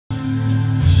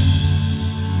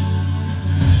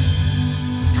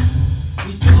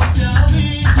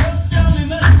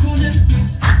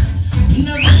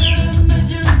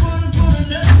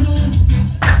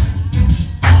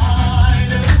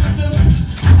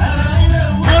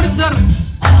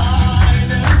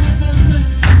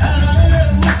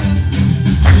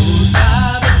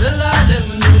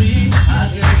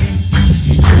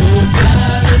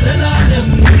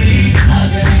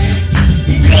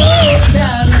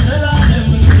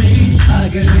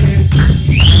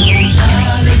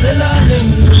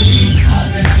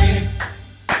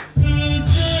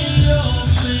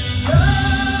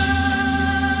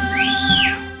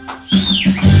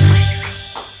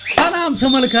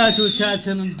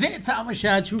ተመልካቾቻችን እንዴት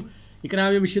አመሻችሁ?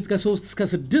 የቅዳሜ ምሽት ከ3 እስከ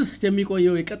 6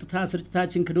 የሚቆየው የቀጥታ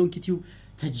ስርጭታችን ከዶንኪቲው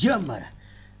ተጀመረ።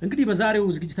 እንግዲህ በዛሬው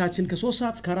ዝግጅታችን ከ3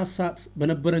 ሰዓት እስከ 4 ሰዓት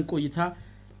በነበረን ቆይታ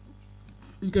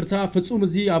ይቅርታ ፍጹም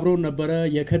እዚህ አብሮን ነበረ።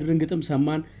 የከድርን ግጥም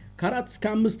ሰማን። ከ4 እስከ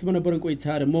 5 በነበረን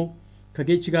ቆይታ ደግሞ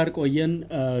ከጌች ጋር ቆየን።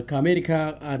 ከአሜሪካ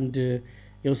አንድ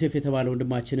ዮሴፍ የተባለ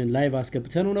ወንድማችንን ላይቭ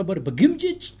አስገብተነው ነበር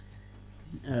በግምጭጭ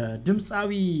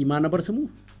ድምጻዊ ማን ነበር ስሙ?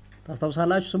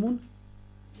 ታስታውሳላችሁ ስሙን?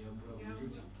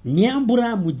 ኒያምቡራ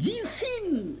ሙጂሲን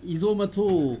ይዞ መቶ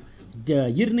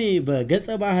ይርኔ በገጸ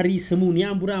ባህሪ ስሙ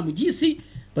ኒያምቡራ ሙጂሲ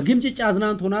በግምጭጭ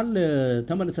አዝናንቶናል።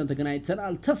 ተመልሰን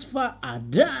ተገናኝተናል። ተስፋ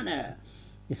አዳነ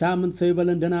የሳምንት ሰው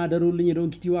ይበለን ደና አደሩልኝ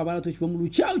የዶንኪቲው አባላቶች በሙሉ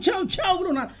ቻው ቻው ቻው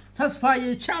ብሎናል። ተስፋዬ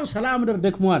ቻው ሰላም ደር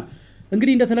ደክሟል።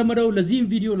 እንግዲህ እንደተለመደው ለዚህም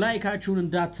ቪዲዮ ላይካችሁን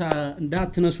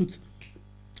እንዳትነሱት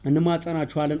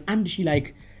እንማጸናችኋለን። 1000 ላይክ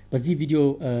በዚህ ቪዲዮ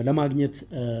ለማግኘት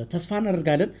ተስፋ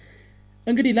እናደርጋለን።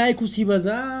 እንግዲህ ላይኩ ሲበዛ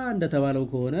እንደተባለው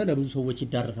ከሆነ ለብዙ ሰዎች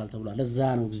ይዳረሳል ተብሏል። ለዛ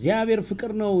ነው እግዚአብሔር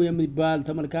ፍቅር ነው የሚባል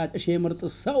ተመልካች እሺ ምርጥ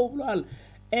ሰው ብሏል።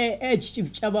 ኤኤች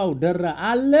ጭፍጨባው ደራ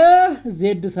አለ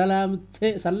ዜድ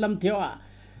ሰላምቴዋ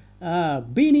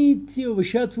ቢኒቲው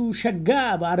እሸቱ ሸጋ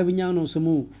በአረብኛ ነው ስሙ።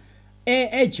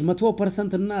 ኤኤች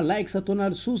 100% እና ላይክ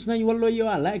ሰጥቶናል። ሱስ ነኝ ወሎየዋ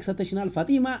ላይክ ሰጥተሽናል።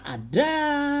 ፋጢማ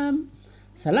አዳም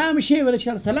ሰላም ሼ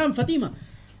በለሻል። ሰላም ፋጢማ።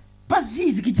 በዚህ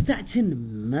ዝግጅታችን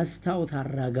መስታወት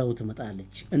አራጋው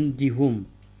ትመጣለች። እንዲሁም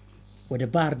ወደ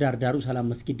ባህር ዳር ዳሩ ሰላም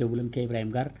መስጊድ ደውለን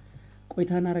ከኢብራሂም ጋር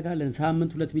ቆይታ እናደርጋለን።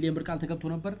 ሳምንት 2 ሚሊዮን ብር ቃል ተገብቶ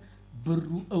ነበር። ብሩ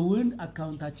እውን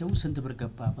አካውንታቸው ስንት ብር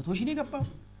ገባ? 100 ሺህ ነው የገባው?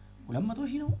 200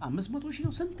 ሺህ ነው? 500 ሺህ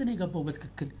ነው? ስንት ነው የገባው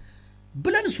በትክክል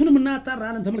ብለን እሱንም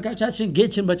እናጣራለን። ተመልካቾቻችን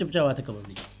ጌችን በጭብጨባ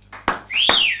ተቀበሉልኝ።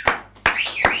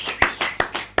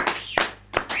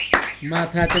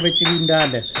 ማታጨበጭቢ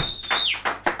እንዳለ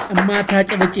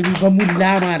ማታጨበጭቢ በሙላ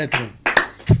ማለት ነው።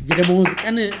 የደሞዝ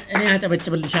ቀን እኔ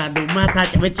አጨበጭብልሻለሁ።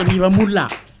 ማታጨበጭቢ በሙላ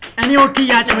እኔ ወክዬ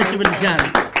አጨበጭብልሻለሁ።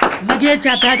 ለጌች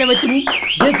አታጨበጭቡ።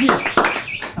 ጌች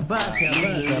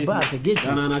አባቴ ጌች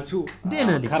ታናናችሁ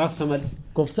ደናሊ ካራፍተ መልስ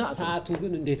ኮፍታ ሰዓቱ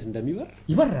ግን እንዴት እንደሚበር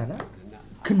ይበራል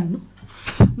ክን ነው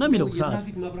የሚለው ሰዓት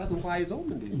የትራፊክ መብራት እንኳን አይዘውም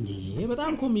እንዴ በጣም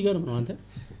እኮ የሚገርም ነው። አንተ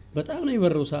በጣም ነው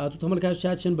ይበረው ሰዓቱ።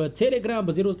 ተመልካቾቻችን በቴሌግራም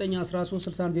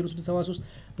በ0913610673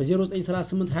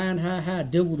 በ09382020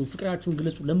 ደውሉ። ፍቅራችሁን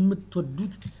ግለጹ።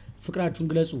 ለምትወዱት ፍቅራችሁን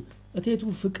ግለጹ። እቴቱ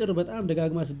ፍቅር በጣም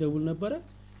ደጋግማ ስትደውል ነበር።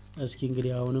 እስኪ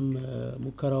እንግዲህ አሁንም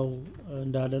ሙከራው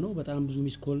እንዳለ ነው። በጣም ብዙ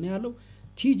ሚስኮል ነው ያለው።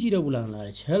 ቲጂ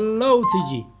ደውላለች። ሄሎ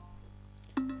ቲጂ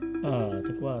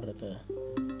ተቋረጠ።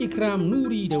 ኢክራም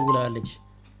ኑሪ ደውላለች።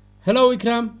 ሄሎ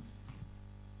ኢክራም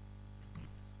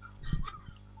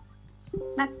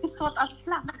ነክሶት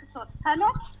አስላም ነክሶት ሄሎ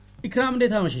ኢክራም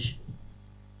እንዴት አመሸሽ?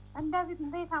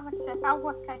 እንዴት አመሸሽ?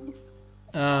 አወከኝ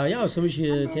ያው ስምሽ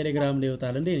ቴሌግራም ላይ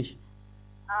ይወጣል። እንዴት ነሽ?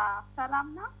 ሰላም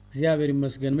ነው እግዚአብሔር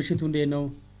ይመስገን። ምሽቱ እንዴት ነው?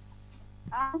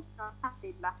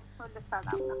 አልሐምዱሊላህ ሁሉ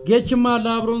ሰላም ነው። ጌችማ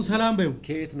ለአብሮን ሰላም በዩ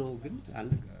ከየት ነው ግን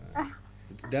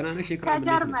ደህና ነሽ? ኢክራም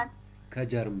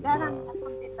ከጀርመን ደህና ነኝ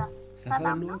አልሐምዱሊላህ።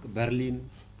 ሰላም ነው። በርሊን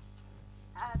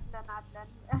አለን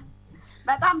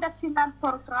በጣም ደስ ይላል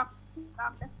ፕሮግራም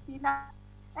በጣም ደስ ይላል።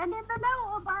 እኔ ብለው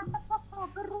ባለፈው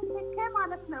ብሩ ልኬ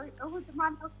ማለት ነው እሁድ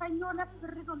ማለት ሰኞ ዕለት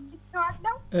ብሩ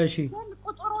ልኬዋለሁ። እሺ ግን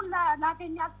ቁጥሩን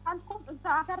ላገኝ አልቻልኩም። እዛ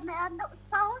ሀገር ነው ያለው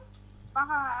እስካሁን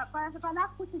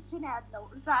በላኩት እጅ ነው ያለው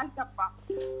እዛ አልገባም።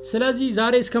 ስለዚህ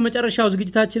ዛሬ እስከ መጨረሻው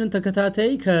ዝግጅታችንን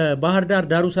ተከታታይ ከባህር ዳር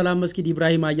ዳሩ ሰላም መስጊድ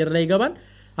ኢብራሂም አየር ላይ ይገባል።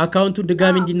 አካውንቱን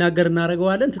ድጋሚ እንዲናገር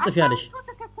እናደርገዋለን። ትጽፊያለሽ?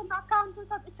 አካውንቱን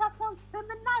ሰጥቻቸው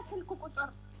ስምና ስልክ ቁጥር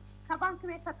ከባንክ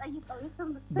ቤት ተጠይቀው ስም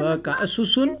በቃ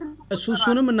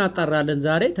እሱንም እናጣራለን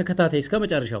ዛሬ ተከታታይ እስከ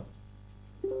መጨረሻው።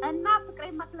 እና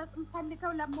ፍቅሬን መግለጽ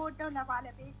የምፈልገው ለምወደው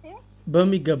ለባለቤቴ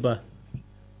በሚገባ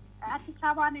አዲስ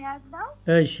አበባ ነው ያለው።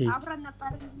 እሺ አብረን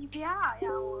ነበር ሊቢያ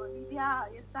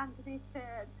የዛን ጊዜ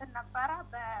እንትን ነበረ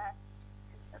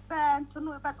በእንትኑ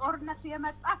በጦርነቱ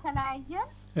የመጣ ተለያየን።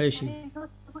 እሺ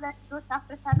ሁለት ልጆች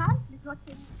አፍርተናል። ልጆች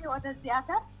ወደዚህ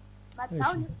ሀገር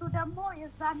መጣው። እሱ ደግሞ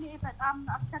የዛኔ በጣም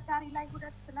አስቸጋሪ ላይ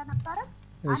ጉዳት ስለነበረ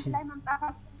አንድ ላይ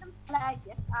መምጣታችንም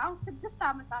ተለያየን። አሁን 6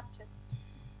 አመታችን።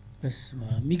 በስመ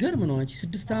አብ የሚገርም ነው። አንቺ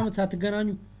 6 አመት ሳትገናኙ?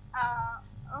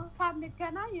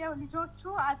 ሳንገናኝ ያው ልጆቹ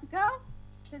አድገው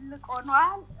ትልቅ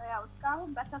ሆነዋል። ያው እስካሁን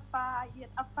በተስፋ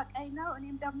እየጠበቀኝ ነው።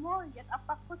 እኔም ደግሞ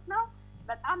እየጠበቅኩት ነው።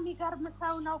 በጣም የሚገርም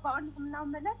ሰው ነው በእውነትም ነው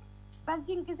የምልህ።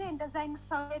 በዚህን ጊዜ እንደዛ አይነት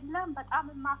ሰው የለም። በጣም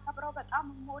የማከብረው በጣም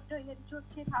የምወደው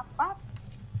የልጆቼን አባት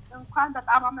እንኳን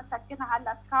በጣም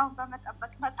አመሰግናለሁ። እስካሁን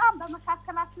በመጠበቅ በጣም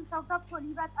በመካከላችን ሰው ገብቶ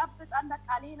ሊበጠብጠን በቃ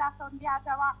ሌላ ሰው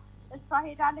እንዲያገባ እሷ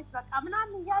ሄዳለች በቃ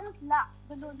ምናምን እያሉት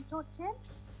ብሎ ልጆቼን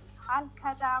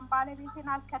አልከዳም ባለቤቴን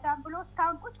አልከዳም ብሎ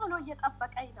እስካሁን ቁጭ ብሎ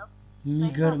እየጠበቀኝ ነው።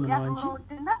 የሚገርም ነው አንቺ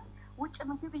ውጭ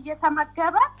ምግብ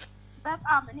እየተመገበ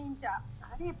በጣም እኔ እንጃ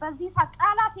እኔ በዚህ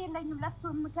ቃላት የለኝም ለሱ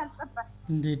የምገልጽበት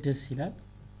እንዴት ደስ ይላል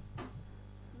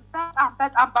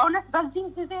በጣም በእውነት በዚህ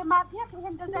ጊዜ ማግኘት ይሄ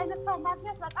እንደዚህ አይነት ሰው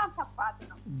ማግኘት በጣም ከባድ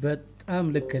ነው በጣም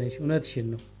ልክ ነሽ እውነትሽን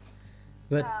ነው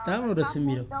በጣም ነው ደስ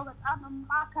የሚለው በጣም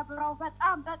ማከብረው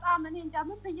በጣም እኔ እንጃ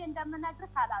ምን ብዬ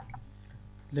እንደምነግርህ አላውቅም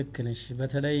ልክ ነሽ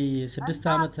በተለይ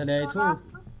 6 አመት ተለያይቶ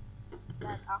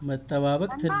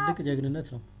መጠባበቅ ትልቅ ጀግንነት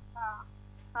ነው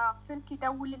ስልክ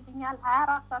ይደውልልኛል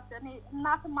 24 ሰዓት እኔ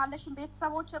እናትም አለሽም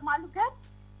ቤተሰቦችም አሉ ግን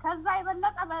ከዛ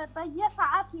ይበለጠ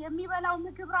በየሰዓቱ የሚበላው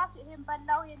ምግብ ራስ ይሄን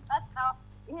በላው ይሄን ጠጣው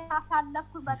ይሄ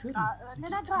አሳለፍኩ በቃ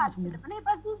ልነግርህ አልችልም እኔ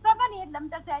በዚህ ዘመን የለም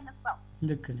እንደዚህ አይነት ሰው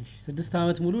ልክ ነሽ 6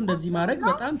 አመት ሙሉ እንደዚህ ማድረግ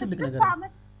በጣም ትልቅ ነገር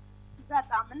ነው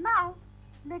በጣም እና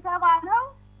ልገባ ነው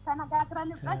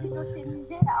ተነጋግረንበት ልጆች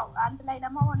የሚዜ አንድ ላይ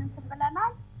ለመሆን እንትን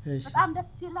ብለናል በጣም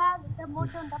ደስ ይላል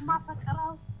እንደምወደው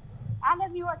እንደማፈቅረው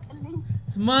ዓለም ይወቅልኝ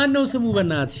ማን ነው ስሙ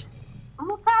በእናትሽ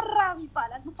ሙከረም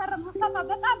ይባላል ሙከረም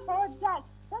በጣም ተወዳጅ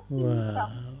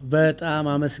በጣም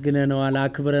አመስግነነዋል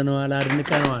አክብረነዋል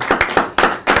አድንቀነዋል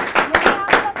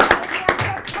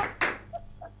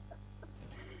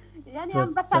የኔ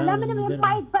አንበሳ ለምንም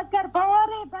የማይበገር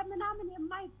በወሬ በመናምን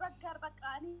የማይበገር በቃ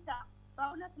እኔ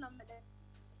በእውነት ነው የምልህ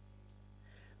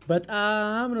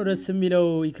በጣም ነው ደስ የሚለው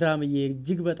ኢክራምዬ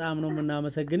እጅግ በጣም ነው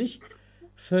እናመሰግንሽ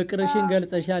ፍቅርሽን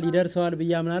ገልጸሻል ይደርሰዋል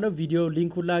በያምናለው ቪዲዮ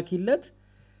ሊንኩን ላኪለት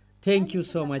ቴንክ ዩ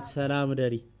ሶ ማች ሰላም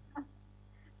ደሪ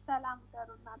ሰላም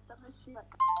ደሩና ተመሽ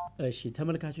በቃ እሺ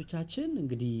ተመልካቾቻችን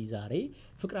እንግዲህ ዛሬ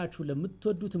ፍቅራችሁን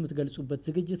ለምትወዱት የምትገልጹበት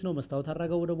ዝግጅት ነው መስታወት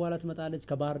አራጋው ወደ በኋላ ትመጣለች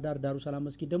ከባህር ዳር ዳሩ ሰላም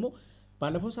መስጊድ ደግሞ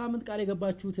ባለፈው ሳምንት ቃል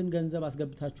የገባችሁትን ገንዘብ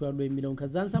አስገብታችኋል የሚለውን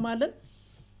ከዛ እንሰማለን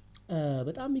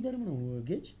በጣም የሚገርም ነው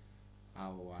ጌጅ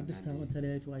አዎ 6 አመት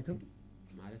ተለያይቶ አይተው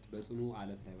ማለት በጽኑ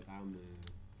አለት ላይ በጣም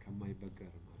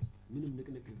ከማይበገር ማለት ምንም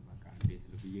ንቅንቅ በቃ እንዴት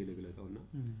ልብዬ ልግለጸውና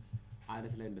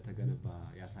አለት ላይ እንደተገነባ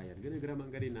ያሳያል ግን እግረ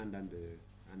መንገዴና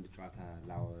አንድ ጨዋታ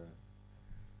ላው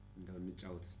እንደው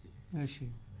እንጫወት እስቲ እሺ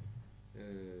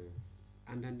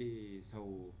አንዳንዴ ሰው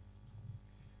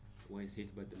ወይ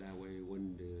ሴት በድላ ወይ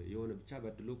ወንድ የሆነ ብቻ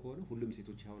በድሎ ከሆነ ሁሉም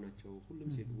ሴቶች ያውናቸው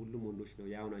ሁሉም ወንዶች ነው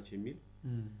ያውናቸው የሚል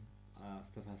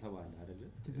አስተሳሰብ አለ አይደለ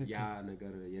ያ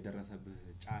ነገር የደረሰብህ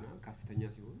ጫና ከፍተኛ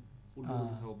ሲሆን ሁሉም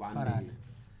ሰው ባንዴ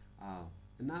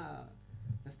እና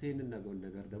እስቲ እነን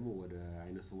ነገር ደግሞ ወደ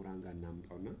አይነ ሰውራን ጋር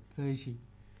እናምጣውና እሺ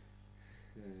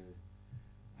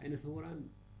አይነ ሰውራን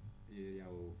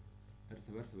ያው እርስ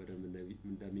በርስ በደም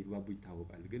እንደሚግባቡ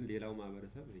ይታወቃል ግን ሌላው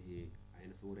ማህበረሰብ ይሄ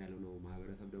አይነ ሰውር ያለው ነው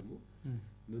ማህበረሰብ ደግሞ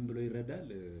ምን ብሎ ይረዳል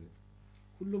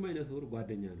ሁሉም አይነ ሰውር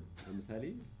ጓደኛ ነው ለምሳሌ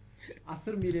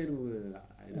 10 ሚሊዮን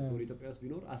አይነ ሰውር ኢትዮጵያ ውስጥ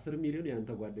ቢኖር 10 ሚሊዮን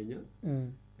ያንተ ጓደኛ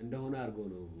እንደሆነ አርጎ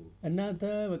ነው እናንተ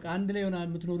በቃ አንድ ላይ ሆነ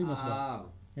የምትኖሩ ይመስላል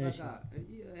በቃ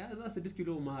ያዛ 6 ኪሎ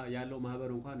ያለው ማህበር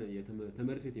እንኳን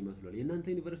የትምህርት ቤት ይመስላል የናንተ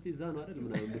ዩኒቨርሲቲ እዛ ነው አይደል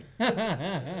ምናምን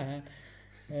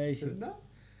እሺ እና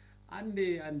አንድ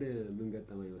ምን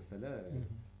ገጠመኝ መሰለ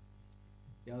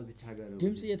ያው እዚህ ሀገር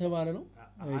ድምጽ እየተባለ ነው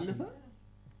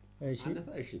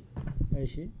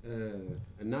እሺ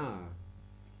እና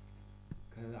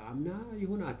ከአምና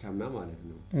ይሁን አቻምና ማለት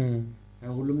ነው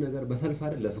ሁሉም ነገር በሰልፍ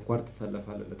አይደል ለስኳር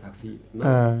ተሰለፋለ ለታክሲ እና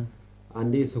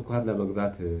አንዴ ስኳር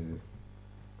ለመግዛት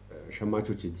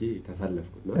ሸማቾች እጂ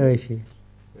ተሰለፍኩና እሺ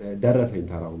ደረሰኝ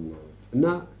ታራውና እና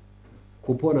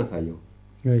ኩፖን አሳየው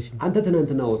እሺ አንተ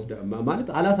ትናንትና ወስዳ ማለት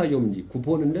አላሳየውም እንጂ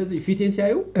ኩፖን እንደዚህ ፊቴን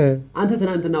ሲያዩ አንተ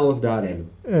ትናንትና ወስዳል ያለው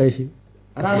እሺ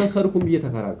ራሱ ሰርኩም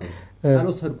በየተከራከረ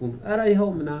አልወሰድኩም አራ ይሄው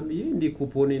ምናምን ይሄ እንዴ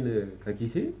ኩፖኔን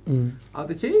ከኪሴ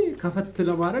አውጥቼ ከፈት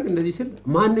ለማድረግ እንደዚህ ስል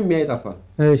ማንንም ያይጣፋ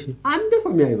እሺ አንድ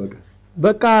ሰው የሚያይበቃ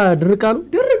በቃ ድርቃሉ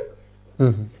ድርቅ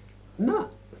እና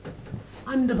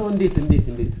አንድ ሰው እንዴት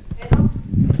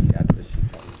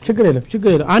ችግር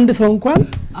የለም አንድ ሰው እንኳን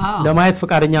ለማየት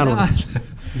ፈቃደኛ ነው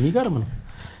የሚገርም ነው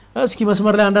እስኪ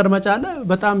መስመር ላይ አንድ አድማጭ አለ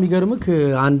በጣም የሚገርምክ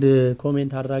አንድ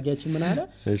ኮሜንት አድራጊያችን ምን አለ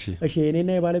እሺ እኔና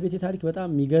የባለቤቴ ታሪክ በጣም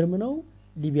የሚገርም ነው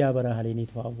ሊቢያ በረሃ ላይ ነው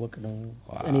ተዋወቅ ነው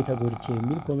እኔ ተጎድቼ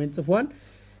የሚል ኮሜንት ጽፏል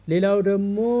ሌላው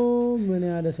ደግሞ ምን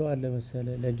ያለ ሰው አለ መሰለ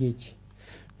ለጌች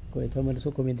ቆይ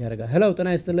ተመልሶ ኮሜንት ያደርጋል ሄሎ ጤና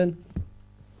ይስጥልን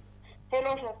ሄሎ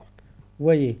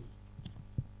ወይ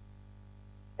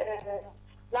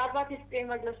ለአባቴስ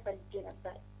መግለጽ ፈልጌ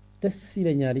ነበር ደስ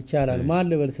ይለኛል ይቻላል ማን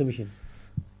ልበል ስምሽን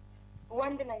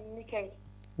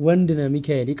ወንድ ነኝ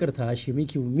ሚካኤል ይቅርታ እሺ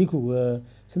ሚኩ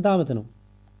ስንት አመት ነው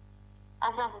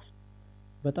 13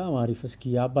 በጣም አሪፍ እስኪ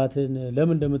አባትን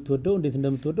ለምን እንደምትወደው እንዴት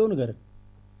እንደምትወደው ንገረን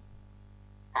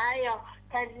አያው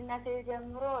ከልጅነቴ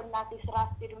ጀምሮ እናቴ ስራ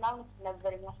ስትሄድና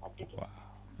ነበር የሚያሳድገው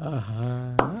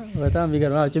በጣም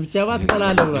ይገርማል ጭብጨባ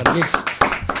ትጠላለህ ብሏል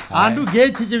አንዱ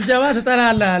ጌች ጭብጨባ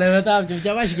ተጠራለ አለ በጣም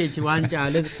ጭብጨባሽ ጌች ዋንጫ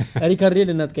አለ ሪከርድ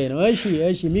ልነጥቀኝ ነው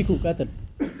እሺ ሚኩ ቀጥል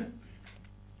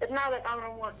እና በጣም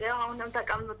ነው ወዲያው አሁንም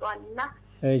ተቀምጧልና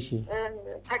እሺ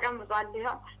ተቀምጧል ይሄ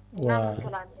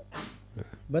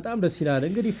በጣም ደስ ይላል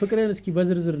እንግዲህ ፍቅርን እስኪ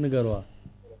በዝርዝር ንገረዋ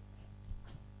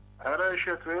አረ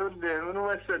እሸቱ ምን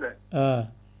መሰለ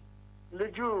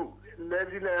ልጁ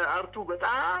ለዚህ ለአርቱ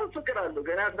በጣም ፍቅር አለው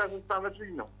ገና 13 ዓመት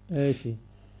ልጅ ነው እሺ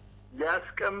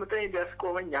ሊያስቀምጠኝ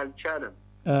ሊያስቆመኝ አልቻለም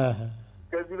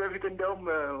ከዚህ በፊት እንደውም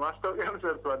ማስታወቂያም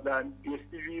ሰርቷል አንድ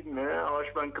የቲቪ አዋሽ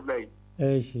ባንክ ላይ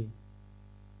እሺ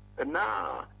እና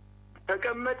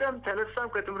ተቀመጠም ተነሳም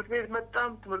ከትምህርት ቤት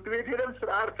መጣም ትምህርት ቤት ሄደም ስለ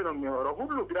አርት ነው የሚያወራው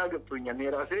ሁሉ ግራ ገብቶኛል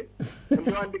የራሴ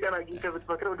እንደው አንድ ቀን አግኝተህ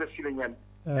ብትመክረው ደስ ይለኛል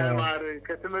ተማር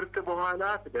ከትምህርት በኋላ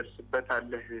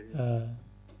ትደርስበታለህ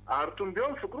አርቱም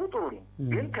ቢሆን ፍቅሩ ጥሩ ነው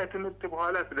ግን ከትምህርት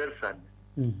በኋላ ትደርሳለህ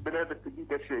ብለህ ብትይ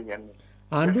ደስ ይለኛል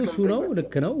አንዱ እሱ ነው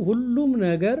ልክ ነው ሁሉም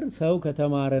ነገር ሰው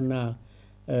ከተማረና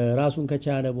ራሱን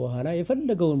ከቻለ በኋላ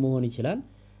የፈለገውን መሆን ይችላል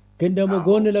ግን ደግሞ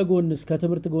ጎን ለጎን እስከ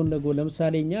ትምህርት ጎን ለጎን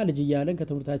ለምሳሌኛ ልጅ ይያለን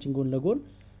ከትምህርታችን ጎን ለጎን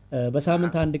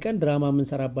በሳምንት አንድ ቀን ድራማ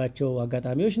የምንሰራባቸው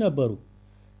አጋጣሚዎች ነበሩ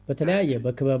በተለያየ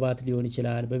በክበባት ሊሆን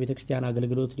ይችላል በቤተክርስቲያን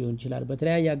አገልግሎት ሊሆን ይችላል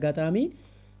በተለያየ አጋጣሚ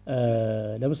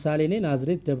ለምሳሌ እኔ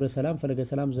ናዝሬት ደብረ ሰላም ፈለገ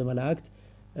ሰላም ዘመላእክት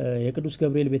የቅዱስ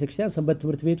ገብርኤል ቤተክርስቲያን ሰንበት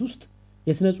ትምህርት ቤት ውስጥ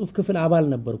የስነ ጽሁፍ ክፍል አባል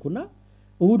ነበርኩና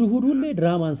እሁድ ሁሉ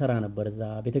ድራማ እንሰራ ነበር እዛ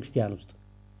ቤተክርስቲያን ውስጥ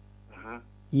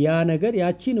ያ ነገር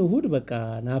ያቺን እሁድ በቃ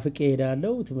ናፍቄ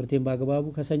ሄዳለሁ ትምህርቴን ባግባቡ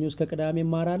ከሰኞ እስከ ቅዳሜ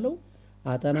ማራለሁ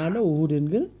አጠናለሁ እሁድን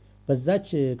ግን በዛች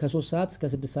ከ3 ሰዓት እስከ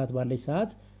 6 ሰዓት ባለች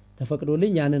ሰዓት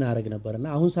ተፈቅዶልኝ ያንን አረግ ነበርና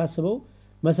አሁን ሳስበው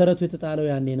መሰረቱ የተጣለው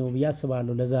ያኔ ነው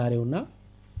ያስባለሁ ለዛሬውና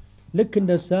ልክ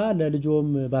እንደሳ ለልጆም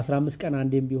በ15 ቀን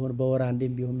አንዴም ቢሆን በወር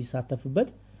አንዴም ቢሆን የሚሳተፍበት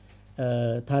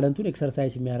ታለንቱን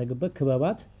ኤክሰርሳይዝ የሚያደርግበት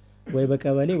ክበባት ወይ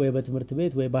በቀበሌ ወይ በትምህርት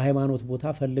ቤት ወይ በሃይማኖት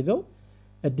ቦታ ፈልገው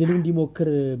እድሉ እንዲሞክር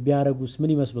ቢያረጉስ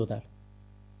ምን ይመስሎታል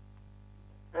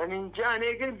እንጃ እኔ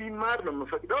ግን ቢማር ነው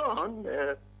የምፈቅደው አሁን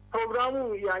ፕሮግራሙ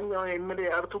ያኛው የምለ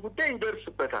አርቱ ጉዳይ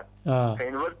ይደርስበታል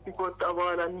ከዩኒቨርሲቲ ከወጣ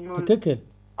በኋላ ነው ትክክል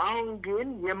አሁን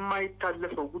ግን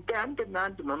የማይታለፈው ጉዳይ አንድና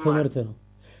አንድ መማር ትምህርት ነው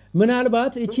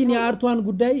ምናልባት እቺን የአርቷን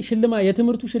ጉዳይ ሽልማት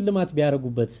የትምህርቱ ሽልማት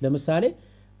ቢያረጉበት ለምሳሌ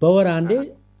በወር አንዴ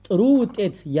ጥሩ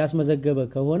ውጤት ያስመዘገበ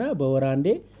ከሆነ በወር አንዴ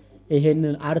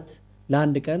ይሄንን አርት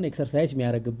ለአንድ ቀን ኤክሰርሳይዝ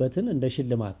የሚያደርግበትን እንደ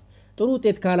ሽልማት ጥሩ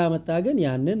ውጤት ካላመጣ ግን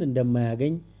ያንን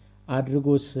እንደማያገኝ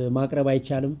አድርጎስ ማቅረብ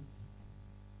አይቻልም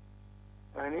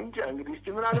እንጃ እንግዲህ እስቲ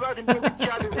ምናልባት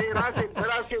እንደሚቻል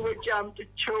ራሴ ወጪ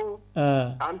አምጥቼው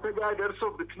አንተ ጋር ደርሶ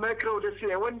ብትመክረው ደስ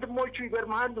ይላል ወንድሞቹ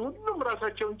ይገርማል ሁሉም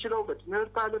ራሳቸውን ችለው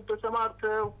በትምህርት ዓለም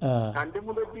ተሰማርተው አንድም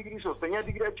 2 ዲግሪ 3ኛ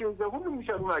ዲግሪያቸውን ይዘው ሁሉም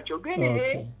ይሰሩ ናቸው ግን ይሄ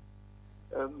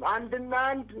አንድና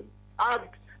አንድ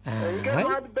አርት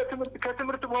ይገርማል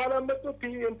ከትምህርት በኋላ መጥቶ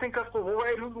እንትን ከፍቶ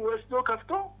ሞባይል ሁሉ ወስዶ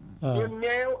ከፍቶ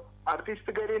የሚያየው አርቲስት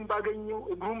ገሬን ባገኘው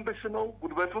እግሩን ብስ ነው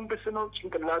ጉልበቱን ብስ ነው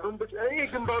ጭንቅላቱን ብስ ይሄ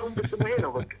ግንባሩን ብስ ነው ይሄ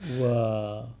ነው በቃ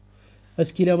ዋው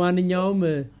እስኪ ለማንኛውም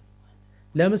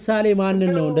ለምሳሌ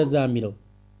ማንን ነው እንደዛ የሚለው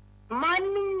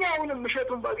ማንኛውንም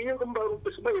እሸቱን ባገኘው ግንባሩን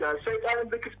ብስ ነው ይላል ሰይጣንን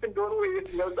በክፍት እንደሆነ ወይ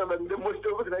የትኛው ዘመን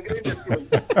እንደሞስተውት ነገር ይደስታል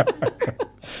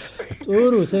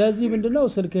ጥሩ ስለዚህ ምንድነው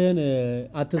ስልክህን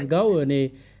አትዝጋው እኔ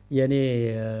የኔ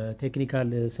ቴክኒካል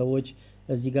ሰዎች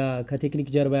እዚህ ጋር ከቴክኒክ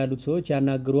ጀርባ ያሉት ሰዎች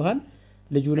ያናግሩሃል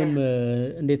ልጁንም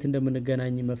እንዴት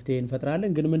እንደምንገናኝ መፍትሄ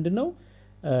እንፈጥራለን ግን ምንድነው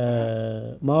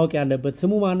ማወቅ ያለበት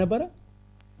ስሙ ማን ነበር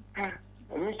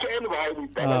ሚካኤል ባይሉ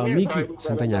ይጣላል ሚኪ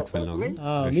ስንተኛ ክፍል ነው ግን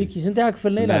ሚኪ ስንተኛ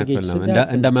ክፍል ነው ይላል ጌች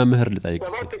እንደ መምህር ልጠይቅ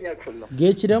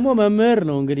ጌች ደግሞ መምህር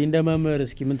ነው እንግዲህ እንደ መምህር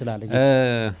እስኪ ምን ትላለህ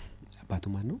አባቱ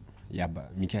ማን ነው ያባ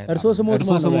ሚካኤል እርሶ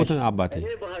ስሞት አባቴ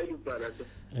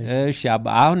እሺ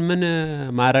አሁን ምን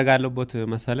ማድረግ አለበት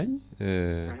መሰለኝ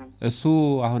እሱ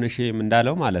አሁን እሺ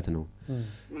እንዳለው ማለት ነው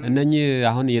እነኚህ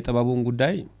አሁን የጥበቡን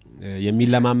ጉዳይ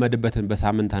የሚለማመድበትን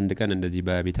በሳምንት አንድ ቀን እንደዚህ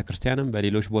በቤተክርስቲያንም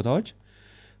በሌሎች ቦታዎች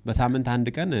በሳምንት አንድ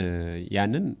ቀን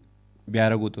ያንን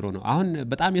ቢያረጉ ጥሩ ነው አሁን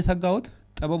በጣም የሰጋውት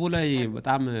ጥበቡ ላይ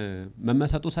በጣም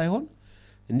መመሰጡ ሳይሆን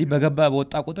እንዲ በገባ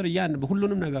በወጣ ቁጥር ያን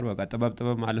ሁሉንም ነገር በቃ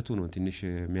ጥበብ ማለቱ ነው ትንሽ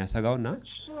የሚያሰጋውና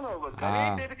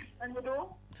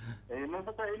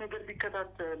መንፈሳዊ ነገር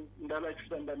ቢከታተል እንዳላችሁ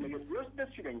እንዳለ ነገር ቢወስ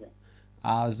ደስ ይለኛል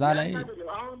እዛ ላይ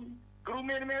አሁን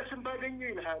ግሩሜን የሚያስም ባገኘው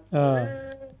ይልሃል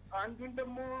አንዱን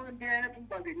ደግሞ እንዲህ አይነቱን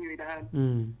ባገኘው ይልሃል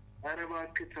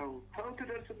አረባክተው ታው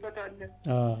ትደርስበታለህ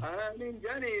እኔ እንጃ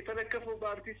እኔ የተለከፈው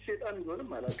በአርቲስት ሸይጣን እንደሆነ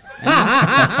ማለት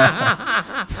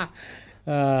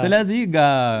ስለዚህ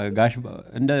ጋሽ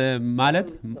እንደ ማለት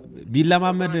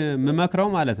ቢለማመድ መመክረው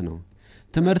ማለት ነው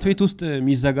ትምህርት ቤት ውስጥ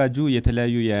የሚዘጋጁ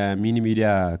የተለያዩ የሚኒ ሚዲያ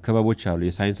ክበቦች አሉ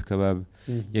የሳይንስ ክበብ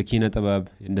የኪነ ጥበብ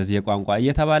እንደዚህ የቋንቋ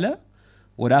እየተባለ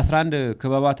ወደ 11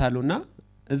 ክበባት አሉና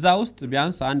እዛ ውስጥ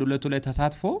ቢያንስ አንድ ሁለቱ ላይ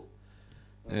ተሳትፎ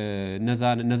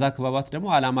እነዛ ክበባት ደግሞ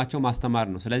አላማቸው ማስተማር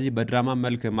ነው ስለዚህ በድራማ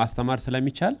መልክ ማስተማር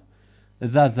ስለሚቻል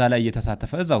እዛ ላይ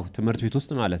እየተሳተፈ እዛው ትምህርት ቤት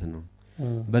ውስጥ ማለት ነው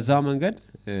በዛው መንገድ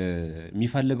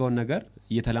የሚፈልገውን ነገር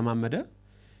እየተለማመደ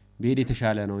በሄድ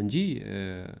የተሻለ ነው እንጂ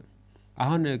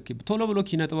አሁን ቶሎ ብሎ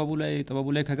ኪነ ጥበቡ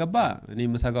ላይ ከገባ እኔ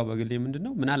መሰጋው በግሌ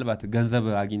ምንድነው ምናልባት ገንዘብ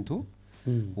አግኝቶ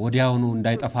ወዲያውኑ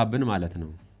እንዳይጠፋብን ማለት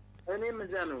ነው እኔም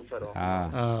እዛ ነው ፈራው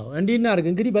እንዲና አርግ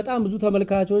እንግዲህ በጣም ብዙ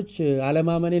ተመልካቾች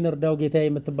አለማመኔን እርዳው ጌታዬ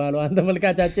የምትባለው አንተ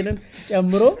ተመልካቻችንን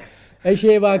ጨምሮ እሺ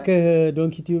ባክህ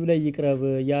ዶንኪ ቲዩብ ላይ ይቅረብ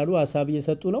ያሉ ሐሳብ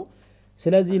እየሰጡ ነው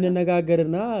ስለዚህ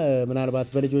እንነጋገርና ምናልባት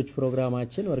በልጆች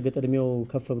ፕሮግራማችን ወርግጥ እድሜው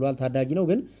ከፍ ብሏል ታዳጊ ነው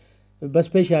ግን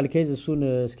በስፔሻል ኬዝ እሱን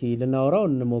እስኪ ልናወራው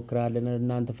እንሞክራለን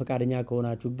እናንተ ፈቃደኛ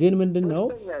ከሆናችሁ ግን ምንድነው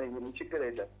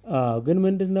ግን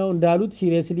ምንድነው እንዳሉት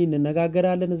ሲሪየስሊ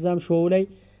እንነጋገራለን እዛም ሾው ላይ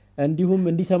እንዲሁም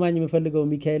እንዲሰማኝ የምፈልገው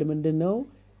ሚካኤል ምንድነው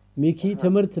ሚኪ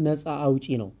ትምርት ነፃ አውጪ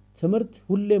ነው ትምርት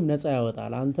ሁሌም ነፃ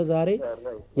ያወጣል አንተ ዛሬ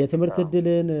የትምርት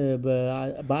እድልን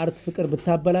በአርት ፍቅር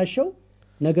ብታበላሸው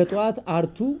ነገ ጧት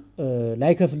አርቱ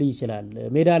ላይከፍል ይችላል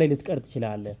ሜዳ ላይ ልትቀር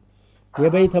ትችላለህ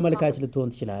የበይ ተመልካች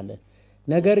ልትሆን ትችላለህ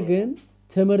ነገር ግን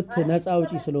ትምርት ነፃ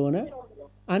አውጪ ስለሆነ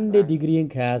አንድ ዲግሪን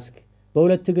ከያስክ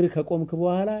በሁለት እግር ከቆምክ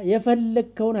በኋላ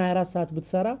የፈለከውን 24 ሰዓት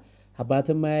ብትሰራ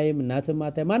አባትም ማያይም እናትም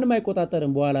ማታይ ማንንም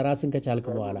አይቆጣጠርም በኋላ ራስን ከቻልክ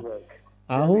በኋላ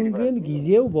አሁን ግን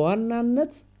ጊዜው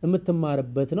በዋናነት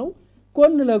የምትማርበት ነው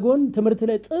ጎን ለጎን ትምርት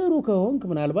ላይ ጥሩ ከሆንክ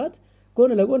ምናልባት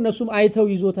ጎን ለጎን እነሱም አይተው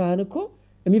ይዞታህን እኮ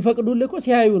የሚፈቅዱልህ እኮ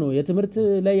ሲያዩ ነው የትምርት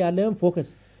ላይ ያለህን ፎከስ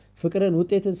ፍቅርን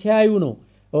ውጤትን ሲያዩ ነው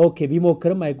ኦኬ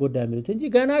ቢሞክርም አይጎዳም ይሉት እንጂ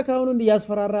ገና ካሁን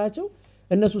እንዲያስፈራራቸው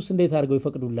እነሱስ እንዴት አድርገው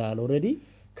ይፈቅዱልሃል ኦሬዲ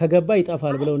ከገባ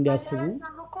ይጣፋል ብለው እንዲያስቡ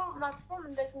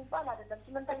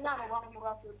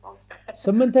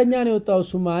ስምንተኛ ነው የወጣው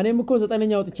እሱማ እኔም እኮ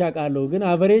 9ኛ ወጥቻ ቃለሁ ግን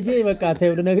አቨሬጅ በቃ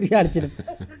ታይው ልነግርሽ አልችልም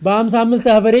በ55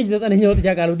 አቨሬጅ 9ኛ ወጥቻ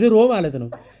ቃለሁ ድሮ ማለት ነው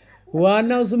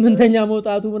ዋናው 8ኛ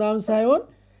መውጣቱ ምናምን ሳይሆን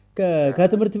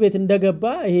ከትምርት ቤት እንደገባ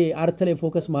ይሄ አርት ላይ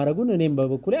ፎከስ ማድረጉን እኔም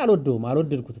በበኩሌ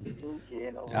አልወደድኩትም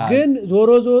ግን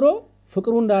ዞሮ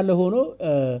ፍቅሩ እንዳለ ሆኖ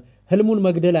ህልሙን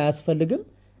መግደል አያስፈልግም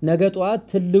ነገ ጧት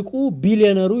ትልቁ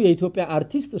ቢሊዮነሩ የኢትዮጵያ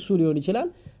አርቲስት እሱ ሊሆን ይችላል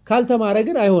ካልተማረ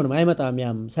ግን አይሆንም አይመጣም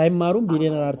ያም ሳይማሩም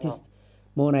ቢሊዮነር አርቲስት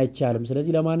መሆን አይቻልም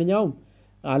ስለዚህ ለማንኛውም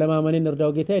አለማመኔን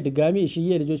እርዳው ጌታዬ ድጋሚ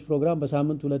እሺዬ ልጆች ፕሮግራም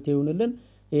በሳምንት ሁለት ይሁንልን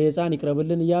የህፃን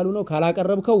ይቅረብልን ይያሉ ነው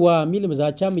ካላቀረብከው ሚል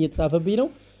መዛቻም እየተጻፈብኝ ነው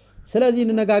ስለዚህ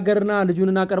እንነጋገርና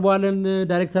ልጁን እናቀርበዋለን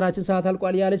ዳይሬክተራችን ሰዓት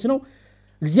አልቋል ያለች ነው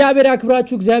እግዚአብሔር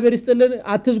ያክብራችሁ እግዚአብሔር ይስጥልን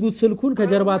አትዝጉት ስልኩን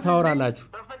ከጀርባ ታወራላችሁ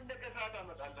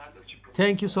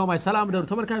Thank you so much ሰላም ደሩ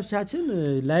ተመልካቾቻችን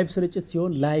ላይቭ ስርጭት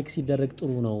ሲሆን ላይክ ሲደረግ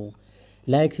ጥሩ ነው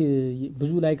ላይክ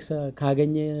ብዙ ላይክ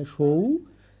ካገኘ ሾው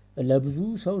ለብዙ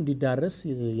ሰው እንዲዳረስ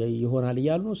ይሆናል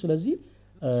ይያሉ ነው ስለዚህ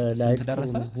ላይክ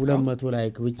 200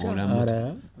 ላይክ ብቻ አረ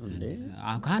እንዴ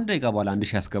ካንደ ይቀባል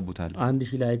 1000 ያስገቡታል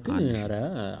 1000 ላይክ ግን አረ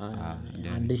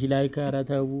 1000 ላይክ አረ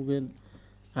ተው ግን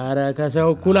አረ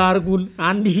ከሰው ኩል አርጉል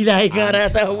 1000 ላይክ አረ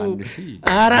ተው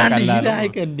አረ 1000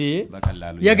 ላይክ እንዴ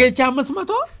የገቻ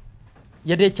 500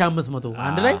 የደቻ 500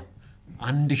 አንድ ላይ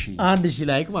 1000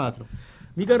 ላይክ ማለት ነው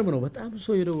የሚገርም ነው በጣም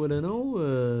ሰው የደወለ ነው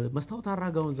መስተዋት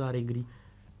አራጋውን ዛሬ እንግዲህ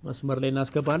መስመር ላይ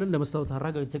እናስገባለን ለመስተዋት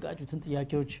አራጋው የተዘጋጁትን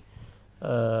ጥያቄዎች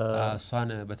እሷን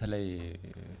በተለይ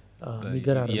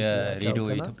የሬዲዮ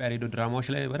ኢትዮጵያ ሬዲዮ ድራማዎች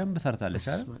ላይ በደንብ ሰርታለች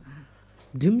አይደል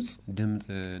ድምጽ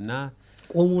እና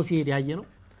ቆሞ ሲሄድ ያየ ነው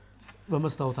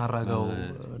በመስተዋት አራጋው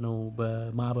ነው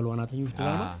በማዕበል ዋናተኞች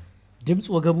ድራማ ድምጽ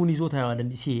ወገቡን ይዞ ታያዋል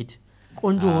እንዲ ሲሄድ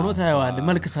ቆንጆ ሆኖ ታያዋል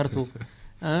መልክ ሰርቶ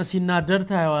ሲናደር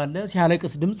ታያዋል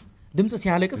ሲያለቅስ ድምጽ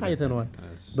ሲያለቅስ አይተነዋል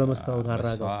በመስተዋት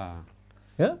አራጋው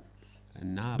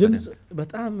እና ድምጽ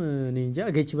በጣም እንጃ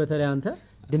ገጭ በተለይ አንተ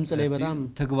ድምጽ ላይ በጣም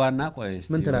ትግባና ቆይ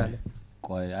እስቲ ምን ትላለህ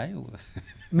ቆይ አይ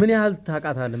ምን ያህል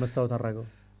ታቃታለህ መስተዋት አራጋው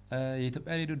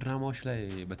የኢትዮጵያ ሬዲዮ ድራማዎች ላይ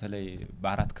በተለይ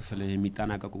በአራት ክፍል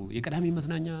የሚጣናቀቁ የቀዳሚ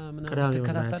መዝናኛ ምናምን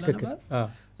ተከታተለ ነበር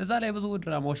እዛ ላይ ብዙ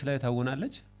ድራማዎች ላይ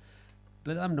ታውናለች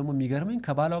በጣም ደግሞ የሚገርመኝ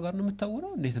ከባሏ ጋር ነው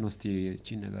የምታውነው እንዴት ነው እስቲ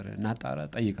እቺ ነገር እናጣራ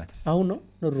ጠይቃት አሁን ነው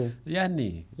ንሩ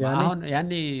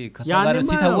ያኔ ከሷ ጋር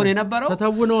ሲታወን የነበረው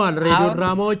ተተውነዋል ሬዲዮ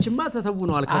ድራማዎችማ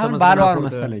ተተውነዋል ከተመሰለ ባሏ ነው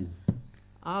መሰለኝ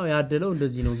ያደለው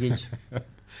እንደዚህ ነው ጌች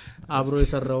አብሮ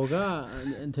የሰራው ጋር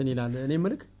እንትን ይላል እኔ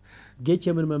መልክ ጌች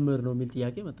የምን መምህር ነው የሚል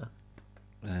ጥያቄ መጣ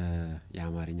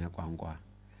የአማርኛ ቋንቋ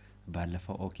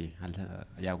ባለፈው ኦኬ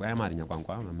የአማርኛ ቋንቋ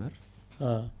መምህር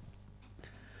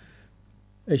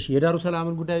እሺ የዳሩ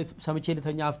ሰላምን ጉዳይ ሰምቼ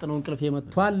ልተኛ አፍጥነው እንቅልፍ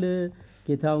የመጥቷል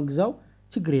ጌታውን ግዛው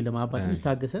ችግር የለም አባትሽ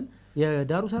ታገሰን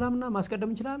የዳሩ ሰላምና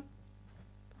ማስቀደም እንችላለን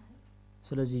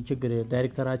ስለዚህ ችግር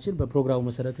ዳይሬክተራችን በፕሮግራሙ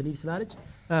መሰረት ልጅ ስላለች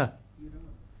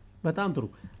በጣም ጥሩ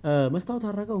መስታወት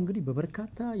አራጋው እንግዲህ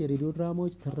በበርካታ የሬዲዮ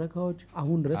ድራማዎች ተረካዎች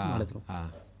አሁን ድረስ ማለት ነው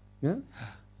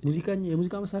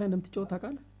የሙዚቃ መሳሪያ እንደምትጫወት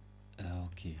ታውቃለህ?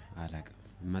 ኦኬ አላውቅም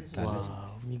መጣለች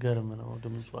የሚገርም ነው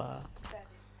ድምጿ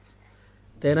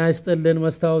ጤና ይስጥልን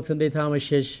መስታወት እንዴት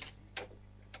አመሸሽ?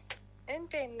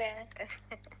 እንዴት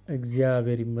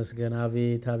እግዚአብሔር ይመስገን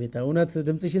አቤት አቤት እውነት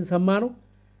ድምጽሽን ሰማ ነው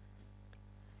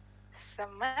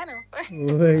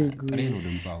ወይ ጥሬ ነው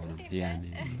ድምጿ ያኔ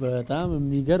በጣም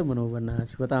የሚገርም ነው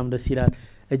በእናትሽ በጣም ደስ ይላል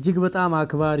እጅግ በጣም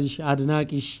አክባሪሽ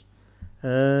አድናቂሽ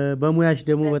በሙያሽ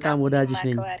ደግሞ በጣም ወዳጅሽ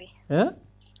ነኝ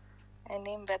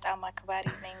እኔም በጣም አክባሪ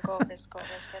ነኝ ጎበዝ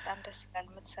በጣም ደስ ይላል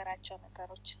የምትሰራቸው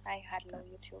ነገሮች አይሃለው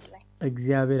ዩቲዩብ ላይ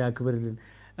እግዚአብሔር ያክብርልን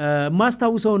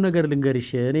ማስታውሰው ነገር ልንገርሽ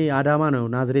እኔ አዳማ ነው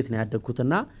ናዝሬት ነው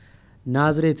ያደግኩትና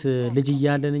ናዝሬት ልጅ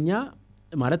እያለንኛ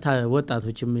ማለት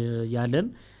ወጣቶችም ያለን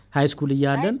ሃይ ስኩል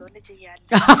እያለን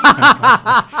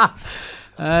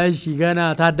እሺ ገና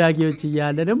ታዳጊዎች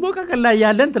እያለን ደሞ ከቀላ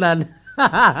እያለን ትላል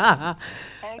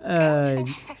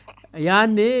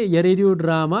ያኔ የሬዲዮ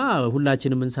ድራማ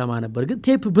ሁላችንም እንሰማ ነበር ግን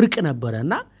ቴፕ ብርቅ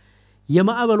ነበርና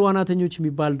የማዕበል ዋናተኞች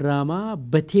የሚባል ድራማ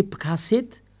በቴፕ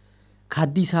ካሴት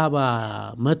ከአዲስ አበባ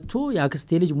መጥቶ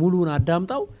ያክስቴ ልጅ ሙሉን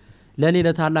አዳምጣው ለኔ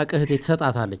ለታላቅ እህቴ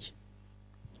ተሰጣታለች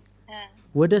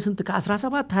ወደ ስንት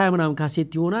ከ17 20 ምናምን ካሴት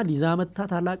ይሆናል ይዛ መጣ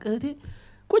ታላቅ እህቴ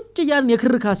ቁጭ ያልን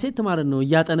የክር ካሴት ማለት ነው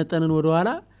ያጠነጠንን ወደ ኋላ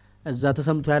እዛ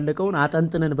ተሰምቶ ያለቀውን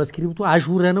አጠንጥነን በስክሪፕቱ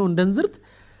አሹረነው እንደንዝርት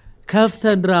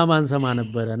ከፍተን ድራማን ሰማ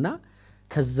ነበርና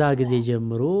ከዛ ጊዜ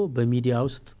ጀምሮ በሚዲያ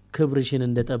ውስጥ ክብርሽን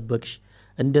እንደጠበቅሽ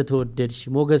እንደተወደድሽ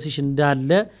ሞገስሽ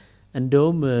እንዳለ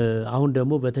እንደውም አሁን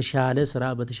ደግሞ በተሻለ ስራ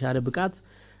በተሻለ ብቃት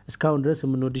እስካሁን ድረስ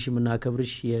ምንወድሽ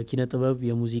ምናከብርሽ የኪነ ጥበብ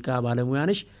የሙዚቃ ባለሙያ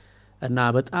ነሽ እና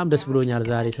በጣም ደስ ብሎኛል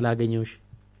ዛሬ ስላገኘውሽ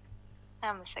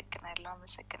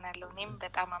አመሰግናለሁ እኔም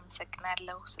በጣም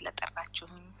አመሰግናለሁ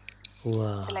ስለጠራችሁኝ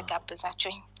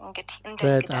ስለጋበዛችሁኝ እንግዲህ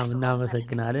በጣም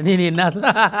እናመሰግናለን እኔ እናት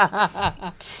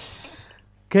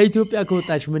ከኢትዮጵያ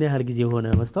ከወጣሽ ምን ያህል ጊዜ ሆነ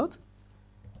መስታወት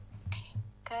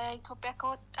ከኢትዮጵያ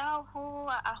ከወጣሁ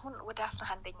አሁን ወደ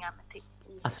 11ኛ ዓመቴ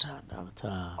 11 ዓመት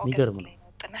የሚገርም ነው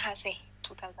ነሐሴ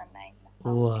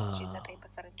 2009 ዋው ዘጠኝ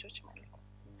በፈረንጆች ማለት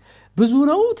ብዙ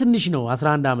ነው ትንሽ ነው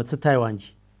 11 ዓመት ስታይው አንቺ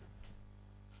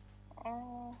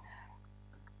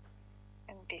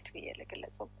እንዴት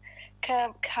በየለገለጸው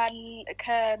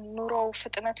ከኑሮው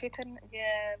ፍጥነቱ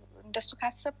እንደሱ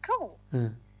ካሰብከው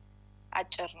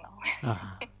አጭር ነው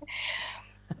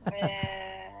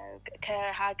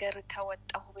ከሀገር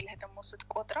ከወጣሁ ብለህ ደግሞ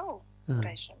ስትቆጥረው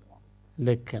ረጅም ነው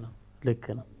ልክ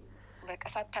ነው በቃ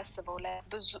ሳታስበው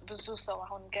ብዙ ሰው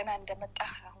አሁን ገና እንደመጣ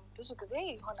አሁን ብዙ ጊዜ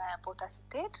የሆነ ቦታ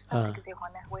ስትሄድ ስንት ጊዜ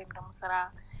ሆነ ወይም ደግሞ ስራ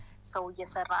ሰው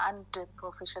እየሰራ አንድ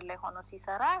ፕሮፌሽን ላይ ሆኖ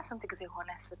ሲሰራ ስንት ጊዜ ሆነ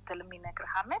ስትል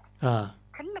የሚነግርህ አመት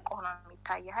ትልቅ ሆኖ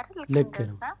የሚታየህ አይደል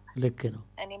ልክ ነው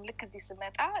እኔም ልክ እዚህ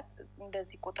ስመጣ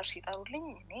እንደዚህ ቁጥር ሲጠሩልኝ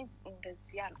እኔ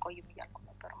እንደዚህ አልቆይም እያልኩ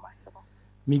ነበር ማስበው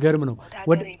የሚገርም ነው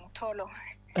ወደ ቶሎ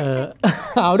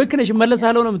አው ልክ ነሽ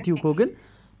መለሳለው ነው የምትይው እኮ ግን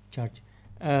ቻርጅ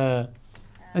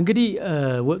እንግዲህ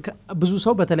ብዙ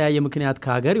ሰው በተለያየ ምክንያት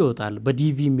ከሀገር ይወጣል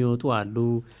በዲቪ የሚወጡ አሉ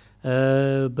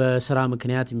በስራ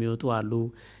ምክንያት የሚወጡ አሉ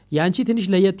ያንቺ ትንሽ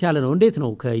ለየት ያለ ነው እንዴት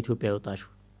ነው ከኢትዮጵያ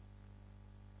የወጣሽው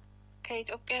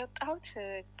ከኢትዮጵያ የወጣሁት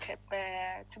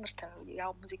በትምህርት ነው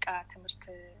ያው ሙዚቃ ትምህርት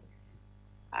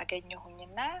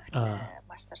አገኘሁኝና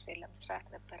ማስተርስ ለመስራት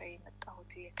ነበር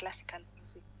የመጣሁት የክላሲካል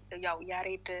ሙዚክ ያው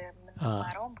ያሬድ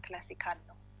ምንማረውም ክላሲካል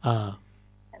ነው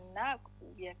እና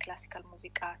የክላሲካል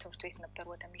ሙዚቃ ትምህርት ቤት ነበር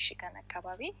ወደ ሚሽጋን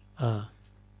አካባቢ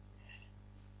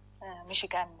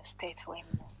ሚሽጋን ስቴት ወይም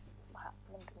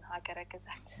ምንድነው ሀገረ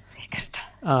ግዛት ይቅርታ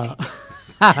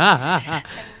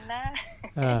እና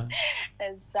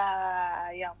እዛ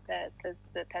ያው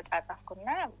ተጻጻፍኩና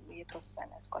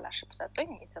የተወሰነ ስኮላርሺፕ ሰጡኝ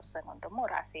የተወሰነውን ደግሞ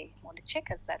ራሴ ሞልቼ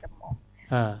ከዛ ደግሞ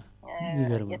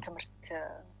የትምህርት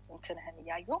እንትንህን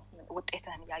ያዩ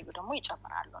ውጤትህን ያዩ ደግሞ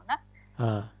ይጨምራሉና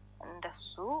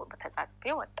እንደሱ በተጻጽፌ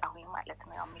ወጣሁኝ ማለት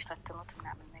ነው ያው የሚፈትኑት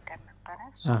ምናምን ነገር ነበር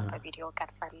እሱ በቪዲዮ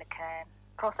ቀርጸልከን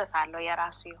ፕሮሰስ አለው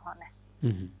የራሱ የሆነ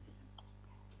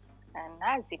እና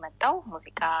እዚህ መጣው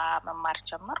ሙዚቃ መማር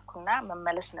ጀመርኩና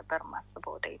መመለስ ነበር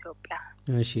ማስበው ወደ ኢትዮጵያ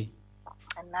እሺ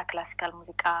እና ክላሲካል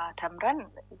ሙዚቃ ተምረን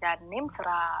ያኔም ስራ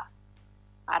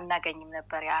አናገኝም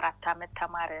ነበር የ4 አመት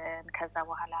ተማርን ከዛ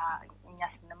በኋላ እኛ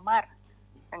ስንማር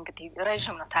እንግዲህ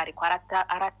ረጅም ነው ታሪኩ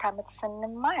 4 አመት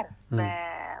ስንማር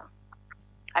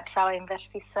በአዲስ አበባ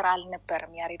ዩኒቨርሲቲ ስራ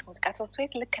አልነበረም ያሬድ ሙዚቃ ትምህርት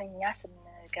ቤት ልክ እኛ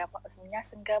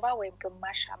ስንገባ ወይም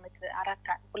ግማሽ አመት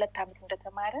 2 አመት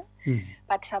እንደተማርን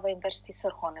በአዲስ አበባ ዩኒቨርሲቲ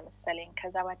ስር ሆነ መሰለኝ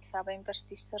ከዛ በአዲስ አበባ ዩኒቨርሲቲ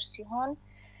ስር ሲሆን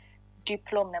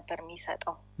ዲፕሎም ነበር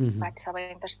የሚሰጠው በአዲስ አበባ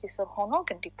ዩኒቨርሲቲ ስር ሆኖ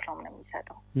ግን ዲፕሎም ነው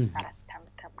የሚሰጠው 4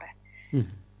 አመት ተምረን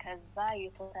ከዛ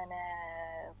የተወሰነ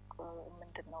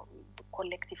ምንድነው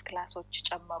ኮሌክቲቭ ክላሶች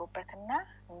ጨመሩበትና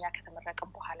እኛ ከተመረቀን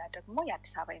በኋላ ደግሞ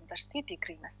የአዲስ አበባ ዩኒቨርሲቲ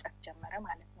ዲግሪ መስጠት ጀመረ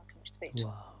ማለት ነው ትምህርት ቤቱ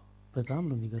ዋው በጣም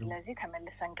ነው የሚገርመው ስለዚህ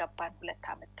ተመልሰን ገባን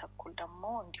 2 አመት ተኩል ደግሞ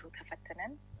እንዲሁ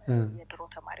ተፈተነን የድሮ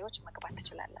ተማሪዎች መግባት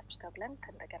ትችላላችሁ ተብለን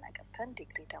እንደገና ገብተን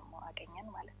ዲግሪ ደግሞ አገኘን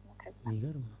ማለት ነው ከዛ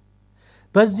የሚገርም ነው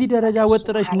በዚህ ደረጃ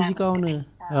ወጥረሽ ሙዚቃውን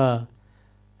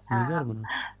የሚገርም ነው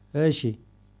እሺ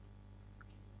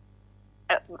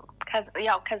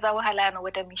ያው ከዛ በኋላ ነው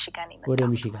ወደ ሚሽጋን ይመጣው ወደ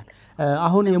ሚሽጋን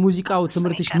አሁን የሙዚቃው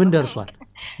ትምርትሽ ምን ደርሷል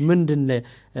ምንድን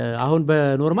አሁን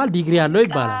በኖርማል ዲግሪ ያለው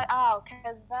ይባላል አዎ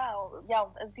ከዛ ያው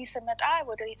እዚህ ስመጣ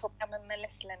ወደ ኢትዮጵያ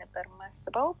መመለስ ስለነበር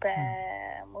ማስበው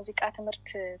በሙዚቃ ትምርት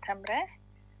ተምረ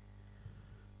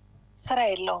ስራ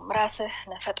የለውም ራስህ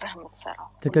ነፈጥረህ የምትሰራው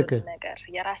ነገር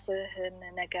የራስህን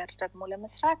ነገር ደግሞ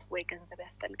ለመስራት ወይ ገንዘብ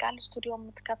ያስፈልጋል ስቱዲዮ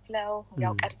የምትከፍለው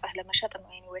ያው ቀርጸህ ለመሸጥ ነው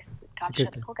ኤኒዌይስ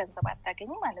ካልሸጥከው ገንዘብ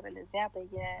አታገኝም አለበለዚያ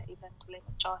በየኢቨንቱ ላይ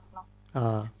መጫወት ነው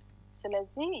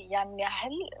ስለዚህ ያን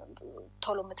ያህል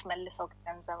ቶሎ የምትመልሰው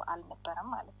ገንዘብ አልነበረም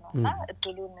ማለት ነው እና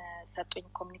እድሉን ሰጡኝ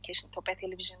ኮሚኒኬሽን ኢትዮጵያ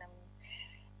ቴሌቪዥንም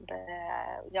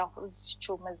ያው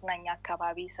እዚቹ መዝናኛ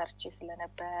አካባቢ ሰርች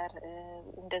ስለነበር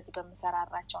እንደዚህ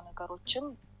በመሰራራቸው ነገሮችም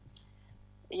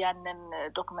ያንን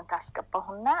ዶክመንት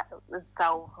አስገባሁና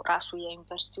እዛው ራሱ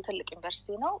የዩኒቨርሲቲው ትልቅ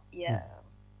ዩኒቨርሲቲ ነው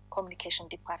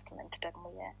የኮሚኒኬሽን ዲፓርትመንት ደግሞ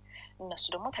እነሱ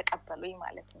ደግሞ ተቀበሉኝ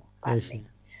ማለት ነው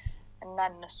እና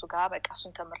እነሱ ጋር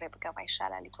በቃሱን ተምሬ ብገባ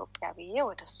ይሻላል ኢትዮጵያ ብዬ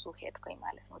ወደሱ ሄድኩኝ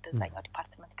ማለት ነው ወደዛኛው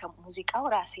ዲፓርትመንት ከሙዚቃው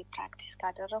ራሴ ፕራክቲስ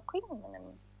ካደረኩኝ ምንም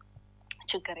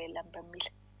ችግር የለም በሚል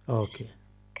ኦኬ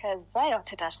ከዛ ያው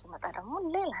ትዳር ሲመጣ ደግሞ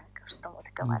ሌላ ነገር ውስጥ ደግሞ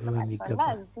ተከማለ ማለት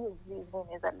ነው እዚህ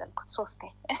ነው የዘለልኩት 3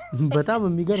 በጣም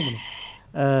የሚገርም ነው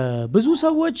ብዙ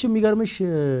ሰዎች የሚገርምሽ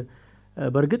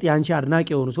በርግጥ ያንቺ አድናቂ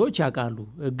የሆኑ ሰዎች ያውቃሉ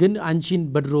ግን አንቺን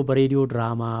በድሮ በሬዲዮ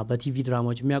ድራማ በቲቪ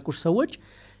ድራማዎች የሚያውቁሽ ሰዎች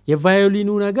የቫዮሊኑ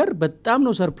ነገር በጣም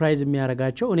ነው ሰርፕራይዝ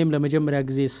የሚያረጋቸው እኔም ለመጀመሪያ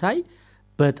ጊዜ ሳይ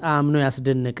በጣም ነው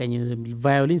ያስደነቀኝ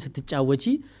ቫዮሊን ስትጫወቺ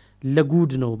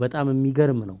ለጉድ ነው በጣም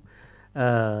የሚገርም ነው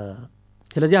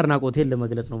ስለዚህ አድናቆቴን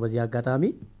ለመግለጽ ነው በዚህ አጋጣሚ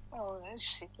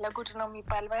እሺ ለጉድ ነው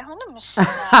የሚባል ባይሆንም እሺ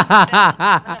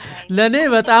ለኔ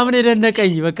በጣም ነው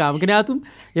የደነቀኝ በቃ ምክንያቱም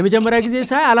የመጀመሪያ ጊዜ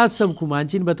ሳይ አላሰብኩም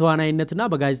አንቺን በተዋናይነትና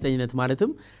በጋዜጠኝነት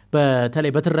ማለትም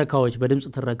በተለይ በትረካዎች በድምጽ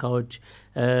ትረካዎች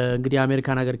እንግዲህ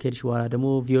አሜሪካን ሀገር ከሄድሽ በኋላ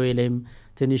ደግሞ ቪኦኤ ላይም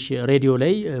ትንሽ ሬዲዮ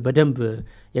ላይ በደንብ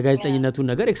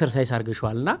የጋዜጠኝነቱን ነገር ኤክሰርሳይዝ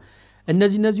አድርገሽዋልና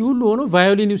እነዚህ ሁሉ ሆኖ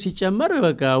ቫዮሊኑ ሲጨመር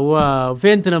በቃ ዋው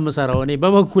ፌንት ነው መሰራው እኔ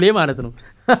በመኩሌ ማለት ነው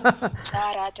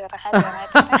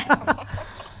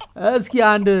እስኪ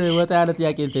አንድ ወጣ ያለ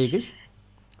ጥያቄ ልጠይቅሽ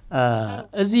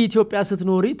እዚህ ኢትዮጵያ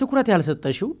ስትኖሪ ትኩረት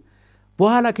ያልሰጠሽው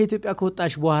በኋላ ከኢትዮጵያ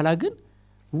ከወጣሽ በኋላ ግን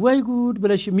ወይ ጉድ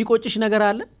ብለሽ የሚቆጭሽ ነገር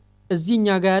አለ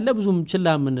እዚህኛ ጋር ያለ ብዙም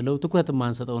ችላ የምንለው ትኩረት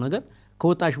የማንሰጠው ነገር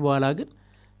ከወጣሽ በኋላ ግን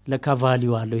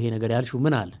ለካቫሊው አለው ይሄ ነገር ያልሽው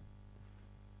ምን አለ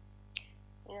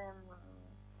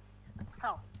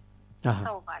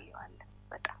ሰው ቫልዩ አለ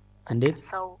በጣም እንዴት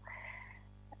ሰው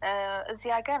እዚህ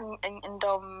ሀገር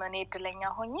እንደውም እኔ እድለኛ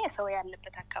ሆኜ ሰው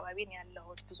ያለበት አካባቢ ነው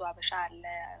ያለሁት ብዙ አበሻ አለ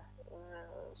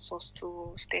 3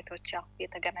 ስቴቶች ያው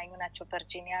የተገናኙ ናቸው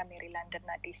ቨርጂኒያ ሜሪላንድ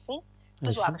እና ዲሲ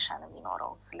ብዙ አበሻ ነው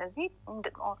የሚኖረው ስለዚህ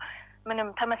ምንም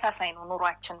ተመሳሳይ ነው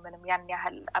ኑሯችን ምንም ያን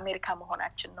ያህል አሜሪካ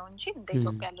መሆናችን ነው እንጂ እንደ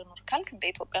ኢትዮጵያ ልኖር ካልክ እንደ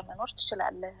ኢትዮጵያ መኖር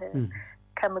ትችላለህ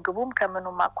ከምግቡም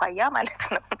ከምኑም አቋያ ማለት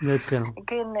ነው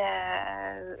ግን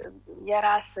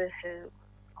የራስህ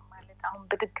ማለት አሁን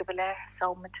ብድግ ብለህ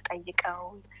ሰው የምትጠይቀው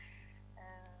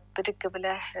ብድግ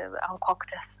ብለህ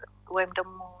አንኳኩተህ ወይም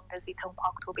ደግሞ እንደዚህ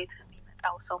ተንኳክቶ ቤት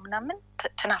የሚመጣው ሰው ምናምን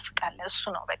ትናፍቃለህ እሱ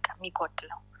ነው በቃ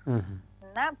የሚጎድለው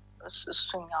እና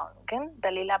እሱኛው ግን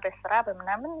በሌላ በስራ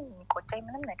በመናምን የሚቆጨኝ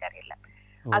ምንም ነገር የለም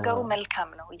አገሩ መልካም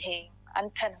ነው ይሄ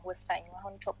አንተ ነህ ወሳኙ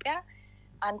አሁን ኢትዮጵያ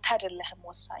አንተ አይደለህም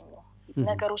ወሳኙ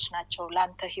ነገሮች ናቸው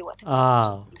ላንተ ህይወት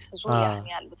ዙሪያ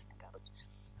ያሉት ነገሮች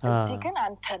እዚህ ግን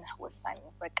አንተ ነህ ወሳኙ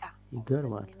በቃ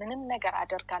ይገርማል ምንም ነገር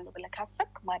አደርጋለሁ ብለህ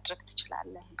ካሰብክ ማድረግ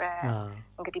ትችላለህ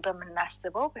እንግዲህ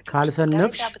በመናስበው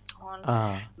ካልሰነፍሽ ብትሆን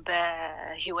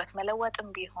በህይወት መለወጥም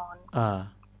ቢሆን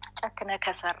ጨክነ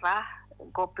ከሰራ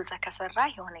ጎብዘ ከሰራ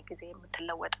የሆነ ጊዜ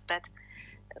የምትለወጥበት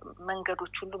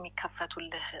መንገዶች ሁሉ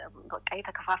የሚከፈቱልህ በቃ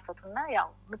የተከፋፈቱና ያው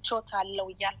ምቾት አለው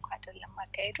ያልኩ አይደለም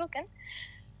አካሄዱ ግን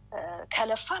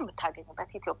ከለፋ የምታገኝበት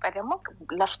ኢትዮጵያ ደግሞ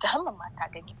ለፍተህም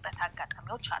የማታገኝበት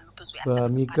አጋጣሚዎች አሉ ብዙ ያለው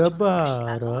በሚገባ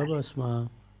ረበስማ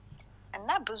እና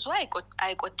ብዙ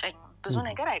አይቆጨኝም ብዙ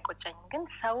ነገር አይቆጨኝም ግን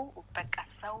ሰው በቃ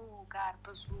ሰው ጋር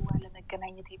ብዙ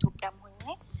አለመገናኘት ኢትዮጵያም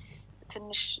ሆኜ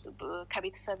ትንሽ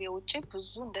ከቤተሰብ ውጪ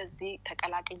ብዙ እንደዚህ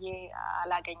ተቀላቅዬ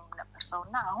አላገኝም ነበር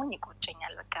ሰውና አሁን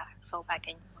ይቆጨኛል በቃ ሰው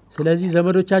ባገኝ ስለዚህ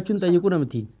ዘመዶቻችሁን ጠይቁ ነው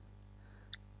የምትይኝ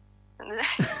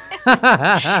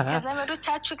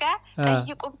ከዘመዶቻችሁ ጋር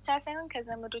ጠይቁ ብቻ ሳይሆን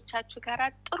ከዘመዶቻችሁ ጋር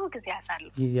ጥሩ ጊዜ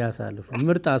አሳልፉ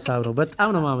ምርጥ ሐሳብ ነው በጣም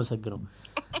ነው ማመሰግነው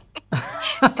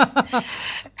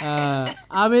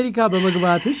አሜሪካ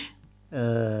በመግባትሽ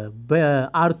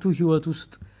በአርቱ ህይወት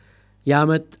ውስጥ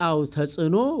ያመጣው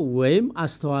ተጽዕኖ ወይም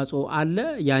አስተዋጽኦ አለ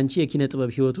ያንቺ የኪነ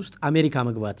ጥበብ ህይወት ውስጥ አሜሪካ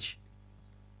መግባትሽ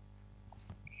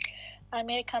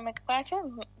አሜሪካ መግባት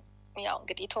ያው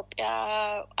እንግዲህ ኢትዮጵያ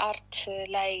አርት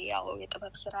ላይ ያው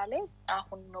የጥበብ ስራ ላይ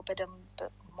አሁን ነው በደንብ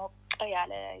ሞቅ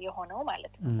ያለ የሆነው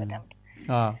ማለት ነው በደንብ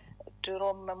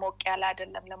ድሮም ሞቅ ያለ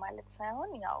አይደለም ለማለት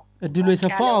ሳይሆን ያው እድሉ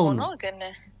የሰፋው ነው ግን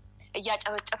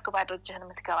እያጨበጨብክ ባዶ እጅህን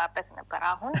የምትገባበት ነበር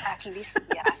አሁን አትሊስት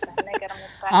የራስህ ነገር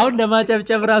መስራት አሁን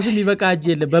ለማጨብጨብ ራሱ ሊበቃ እጅ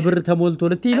የለም በብር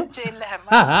ተሞልቶ ልትይ ነው እጅ የለህም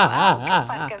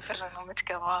ከፈከብር ነው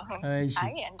የምትገባው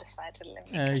አይ እንደዛ አይደለም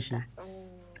እሺ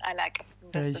አላቅም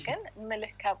እንደሱ ግን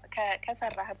ምልህ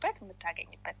ከሰራህበት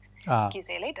የምታገኝበት ጊዜ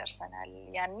ላይ ደርሰናል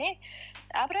ያኔ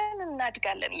አብረን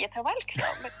እናድጋለን እየተባልክ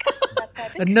ያው በቃ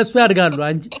ሳታድግ እነሱ ያድጋሉ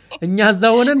አንጂ እኛ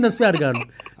እዛ ሆነን እነሱ ያድጋሉ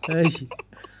እሺ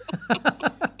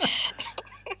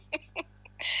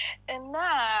እና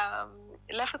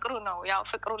ለፍቅሩ ነው ያው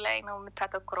ፍቅሩ ላይ ነው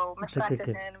የምታተኩረው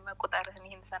መስራትህን መቆጠርህን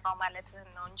ይሄን ሰራው ማለትህን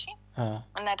ነው እንጂ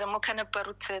እና ደግሞ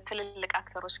ከነበሩት ትልልቅ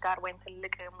አክተሮች ጋር ወይም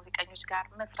ትልልቅ ሙዚቀኞች ጋር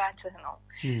መስራትህ ነው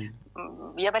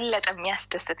የበለጠ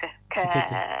የሚያስደስትህ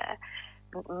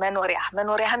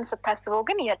መኖሪያህን ስታስበው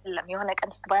ግን የለም የሆነ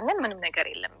ቀን ስትባነን ምንም ነገር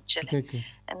የለም ይችላል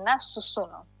እና እሱ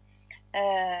ነው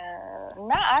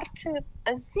እና አርት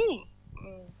እዚህ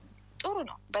ጥሩ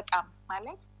ነው በጣም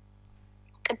ማለት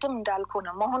ቅድም እንዳልኩ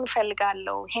ነው መሆን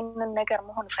ፈልጋለሁ ይሄንን ነገር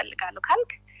መሆን ፈልጋለሁ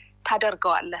ካልክ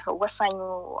ታደርገዋለህ ወሳኙ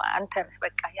አንተ ነህ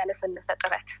በቃ ያለሰለሰ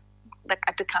ጥረት በቃ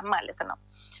ድካም ማለት ነው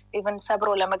ኢቭን ሰብሮ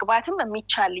ለመግባትም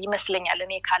የሚቻል ይመስለኛል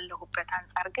እኔ ካለሁበት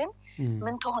አንፃር ግን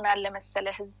ምን ትሆናለህ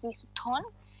መሰለህ እዚህ ስትሆን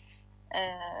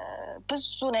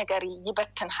ብዙ ነገር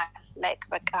ይበትንሃል ላይክ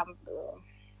በቃ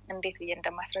እንዴት ብዬ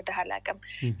እንደማስረዳህ አላውቅም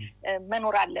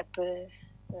መኖር አለብህ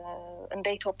እንደ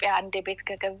ኢትዮጵያ አንዴ ቤት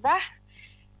ከገዛህ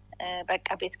በቃ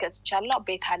ቤት ገዝቻለሁ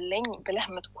ቤት አለኝ ብለህ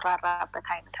የምትቆራራበት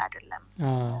አይነት አይደለም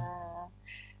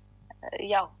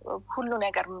ያው ሁሉ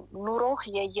ነገር ኑሮህ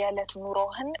የየዕለት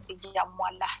ኑሮህን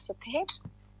ያሟላህ ስትሄድ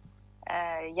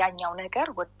ያኛው ነገር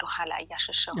ወደ ኋላ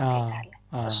ያሸሸው ይሄዳል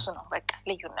እሱ ነው በቃ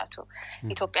ልዩነቱ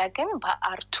ኢትዮጵያ ግን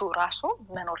በአርቱ ራሱ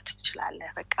መኖር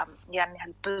ትችላለህ በቃ ያን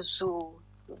ያህል ብዙ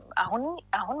አሁን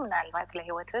ምናልባት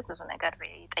ለህይወት ብዙ ነገር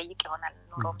ይጠይቅ ይሆናል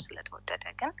ኑሮም ስለተወደደ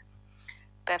ግን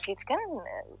በፊት ግን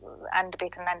አንድ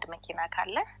ቤትና አንድ መኪና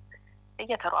ካለ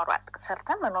እየተሯሯጥክ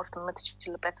ሰርተ መኖር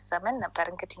የምትችልበት ዘመን ነበር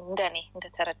እንግዲህ እንደኔ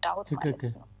እንደተረዳሁት ማለት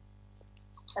ነው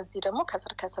እዚህ ደግሞ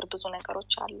ከስር ብዙ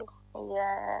ነገሮች አሉ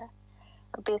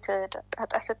የቤት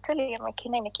ጣጣ ስትል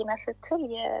የመኪና ስትል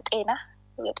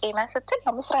የጤና ስትል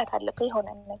መስራት አለበት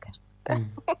የሆነ ነገር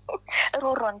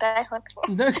ሮሮ እንዳይሆን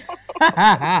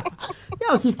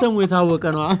ያው ሲስተሙ የታወቀ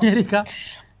ነው አሜሪካ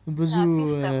ብዙ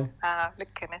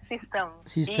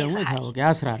ሲስተሙ የታወቀ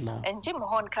ያስራል እንጂ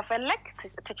መሆን ከፈለክ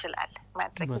ትችላለህ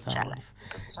ማድረግ ይቻላል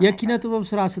የኪነ ጥበብ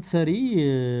ስራ ስትሰሪ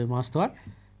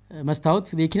መስታወት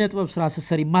የኪነ ጥበብ ስራ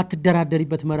ስትሰሪ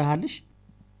ማትደራደሪበት መርሃልሽ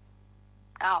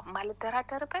አዎ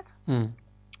ማልደራደርበት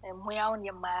ሙያውን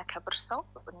የማያከብር ሰው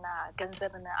እና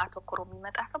ገንዘብን አተኩሮ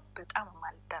የሚመጣ ሰው በጣም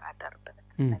ማልደራደርበት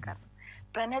ነገር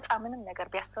በነፃ ምንም ነገር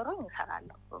ቢያሰሩኝ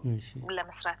እሰራለሁ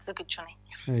ለመስራት ዝግጁ ነኝ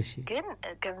ግን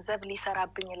ገንዘብ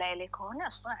ሊሰራብኝ ላይ ከሆነ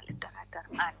እሱ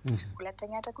አልደራደርም አንድ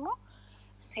ሁለተኛ ደግሞ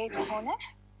ሴት ሆነ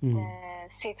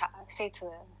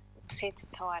ሴት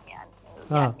ተዋንያን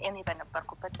እኔ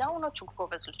በነበርኩበት ያውኖቹ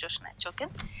ጎበዝ ልጆች ናቸው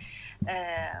ግን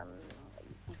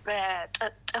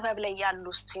በጥበብ ላይ ያሉ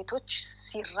ሴቶች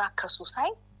ሲራከሱ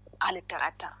ሳይ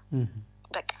አልደራደርም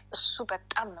በቃ እሱ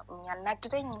በጣም ነው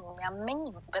የሚያናድደኝ የሚያመኝ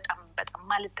በጣም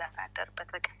ማልደራደርበት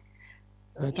በቃ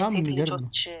በጣም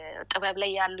ልጆች ጥበብ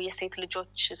ላይ ያሉ የሴት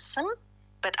ልጆች ስም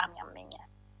በጣም ያመኛል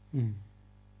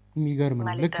የሚገርም ነው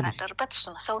ልክ ነሽ ማልደራደርበት እሱ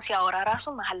ነው ሰው ሲያወራ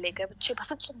ራሱ መሀል ላይ ገብቼ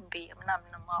በፍጹም ብዬ ምናምን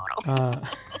ነው ማወራው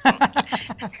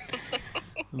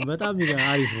በጣም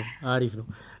አሪፍ ነው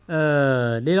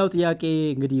ሌላው ጥያቄ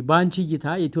እንግዲህ ባንቺ እይታ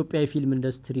የኢትዮጵያ ፊልም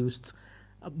ኢንደስትሪ ውስጥ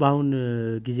ባሁን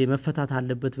ጊዜ መፈታት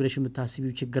አለበት ብለሽ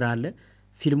የምታስቢው ችግር አለ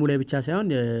ፊልሙ ላይ ብቻ ሳይሆን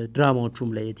ድራማዎቹም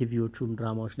ላይ የቲቪዎቹም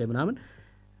ድራማዎች ላይ ምናምን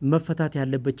መፈታት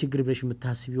ያለበት ችግር ብለሽ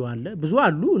የምታስቢው አለ ብዙ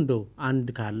አሉ እንደው አንድ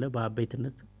ካለ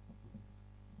በአበይትነት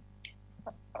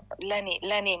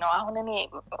ለኔ ነው አሁን እኔ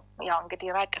ያው እንግዲህ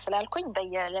ራቅ ስላልኩኝ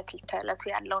በየለተለቱ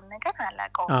ያለውን ነገር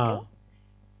አላቀውም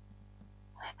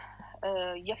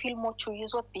የፊልሞቹ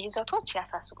ይዘቶች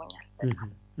ያሳስቡኛል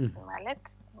ማለት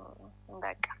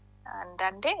በቃ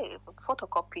አንዳንዴ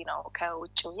ፎቶኮፒ ነው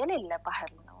ከውጭው የሌለ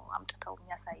ባህል ነው አምጥተው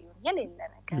የሚያሳዩን የሌለ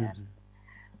ነገር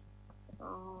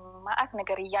ማአት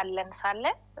ነገር ይያለን ሳለ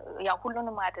ያው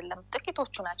ሁሉንም አይደለም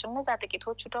ጥቂቶቹ ናቸው እነዛ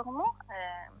ጥቂቶቹ ደግሞ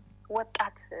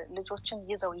ወጣት ልጆችን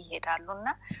ይዘው ይሄዳሉና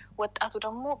ወጣቱ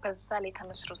ደግሞ በዛ ላይ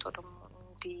ተመስርቶ ደግሞ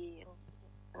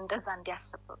እንደዛ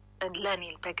እንዲያስብ ለኔ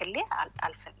በግሌ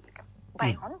አልፈልግም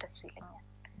ባይሆን ደስ ይለኛል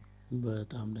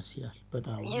በጣም ደስ ይላል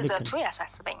በጣም ይዘቱ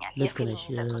ያሳስበኛል ለከነሽ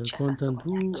ኮንተንቱ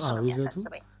ይዘቱ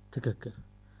ትክክል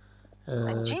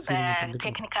እንጂ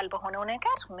በቴክኒካል በሆነው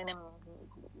ነገር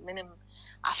ምንም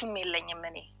አፍም የለኝም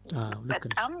እኔ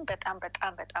በጣም በጣም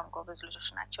በጣም በጣም ጎበዝ ልጆች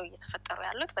ናቸው እየተፈጠሩ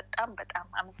ያሉት በጣም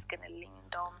አመስግንልኝ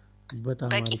እንደውም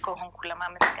በቂ ከሆንኩ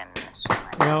ለማመስገን እነሱ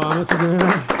ያው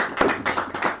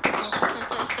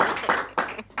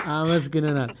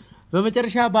አመስግነናል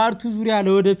በመጨረሻ በአርቱ ዙሪያ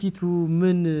ለወደፊቱ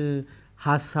ምን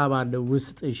ሐሳብ አለ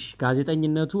ውስጥሽ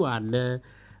ጋዜጠኝነቱ አለ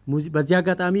በዚህ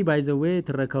አጋጣሚ ባይዘዌ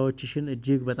ትረካዎችሽን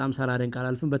እጅግ በጣም ሳላደንቅ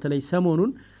አላልፍም በተለይ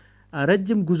ሰሞኑን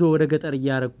ረጅም ጉዞ ወደ ገጠር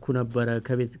ያረኩ ነበር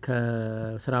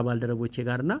ከስራ ባልደረቦቼ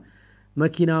ጋርና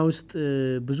መኪና ውስጥ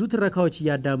ብዙ ትረካዎች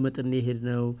ያዳመጥን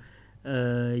ይሄድነው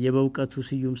የበውቀቱ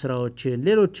ስዩም ስራዎችን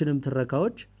ሌሎችንም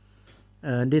ትረካዎች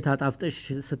እንዴት አጣፍጠሽ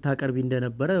ስታቀርቢ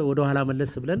እንደነበረ ወደ ኋላ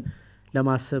መለስ ብለን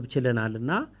ለማሰብ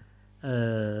ችለናልና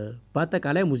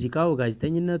በአጠቃላይ ሙዚቃው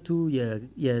ጋዜጠኝነቱ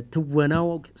የትወናው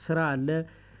ስራ አለ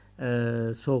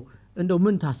ሶ እንደው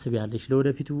ምን ታስቢያለሽ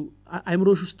ለወደፊቱ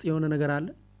አይምሮሽ ውስጥ የሆነ ነገር አለ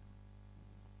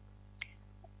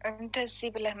እንደዚህ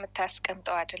ብለህ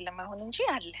የምታስቀምጠው አይደለም አሁን እንጂ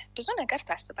አለ ብዙ ነገር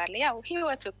ታስባለህ ያው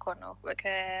ህይወት እኮ ነው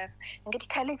እንግዲህ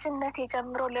ከልጅነት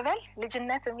ጀምሮ ልበል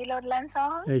ልጅነት የሚለው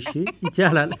ላንሳው እሺ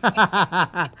ይቻላል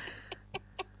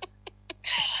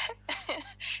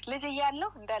ልጅ ያለው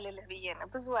እንዳለልህ ብዬ ነው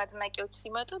ብዙ አድናቂዎች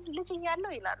ሲመጡ ልጅ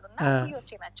ያለው ይላሉና ልጆቼ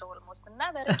ናቸው ኦልሞስት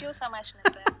እና በሬዲዮ ሰማሽ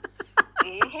ነበር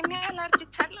ይሄን ያህል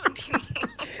አርጅቻለሁ እንዴ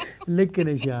ልክ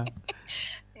ነሽ ያ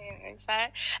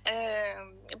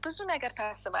ብዙ ነገር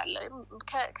ታስባለህ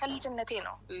ከልጅነቴ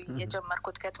ነው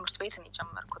የጀመርኩት ከትምህርት ቤት ነው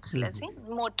የጀመርኩት ስለዚህ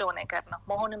ሞደው ነገር ነው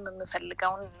መሆንም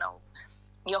የምፈልገው ነው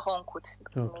የሆንኩት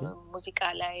ሙዚቃ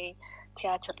ላይ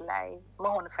ቲያትር ላይ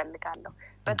መሆን ፈልጋለሁ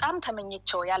በጣም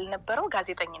ተመኝቸው ያልነበረው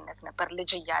ጋዜጠኝነት ነበር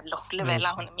ልጅ ያለው ልበል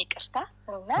አሁን የሚቀርታ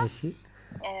እና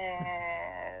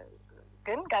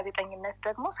ግን ጋዜጠኝነት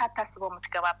ደግሞ ሳታስበው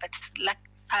የምትገባበት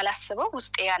ሳላስበው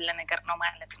ውስጤ ያለ ነገር ነው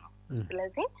ማለት ነው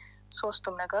ስለዚህ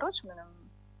ሶስቱም ነገሮች ምንም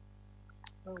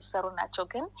የሚሰሩ ናቸው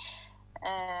ግን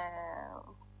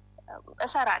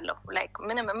እሰራለሁ ላይክ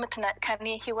ምንም ከኔ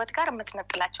ህይወት ጋር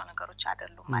የምትነጥላቸው ነገሮች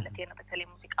አይደሉም ማለት ነው በተለይ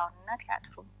ሙዚቃውንና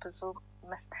ቲያትሩ ብዙ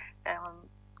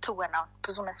ትወናው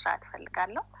ብዙ መስራት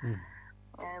ፈልጋለሁ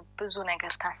ብዙ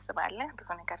ነገር ታስባለህ ብዙ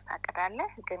ነገር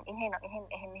ታቀዳለህ ግን ይሄ ነው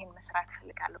ይሄን መስራት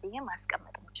ፈልጋለሁ ብዬ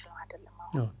ማስቀመጥ የምችለው አይደለም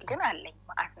አሁን ግን አለኝ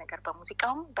ማአት ነገር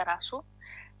በሙዚቃውም በራሱ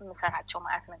የምሰራቸው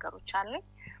ማአት ነገሮች አሉኝ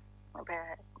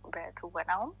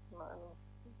በትወናውም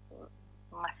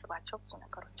ማስባቸው ብዙ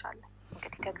ነገሮች አሉ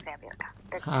እንግዲህ ከእግዚአብሔር ጋር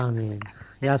አሜን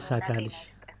ያሳካልሽ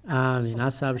አሜን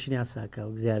ሐሳብሽን ያሳካው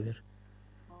እግዚአብሔር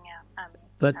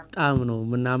በጣም ነው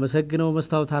ምናመሰግነው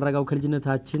መስታወት አራጋው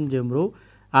ከልጅነታችን ጀምሮ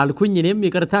አልኩኝ እኔም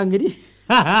ይቅርታ እንግዲህ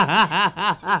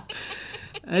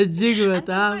እጅግ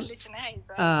በጣም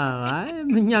አይ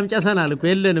ምኛም ጨሰናል እኮ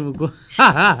የለንም እኮ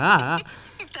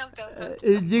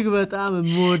እጅግ በጣም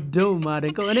የምወደው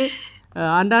ማደንቀው እኔ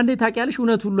አንዳንዴ ታውቂያለሽ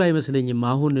እውነት ሁሉ አይመስለኝም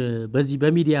አሁን በዚህ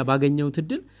በሚዲያ ባገኘው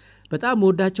ትድል በጣም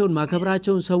ወዳቸውን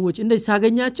ማከብራቸውን ሰዎች እንደዚህ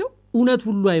ሳገኛቸው እውነት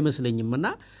ሁሉ አይመስለኝምና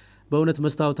በእውነት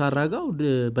መስታወት አራጋው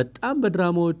በጣም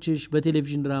በድራማዎችሽ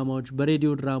በቴሌቪዥን ድራማዎች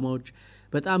በሬዲዮ ድራማዎች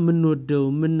በጣም ምንወደው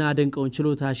ምናደንቀውን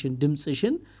ችሎታሽን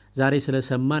ድምጽሽን ዛሬ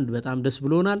ስለሰማን በጣም ደስ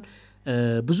ብሎናል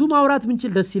ብዙ ማውራት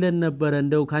ምንችል ደስ ይለን ነበር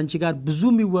እንደው ካንቺ ጋር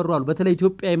ብዙም ይወራሉ በተለይ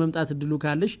ኢትዮጵያ የመምጣት ድሉ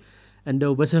ካለሽ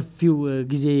እንደው በሰፊው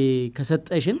ጊዜ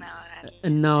ከሰጠሽን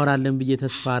እናወራለን ብዬ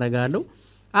ተስፋ አረጋለሁ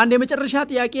አንድ የመጨረሻ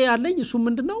ጥያቄ ያለኝ እሱ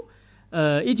ምንድነው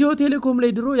ኢትዮ ቴሌኮም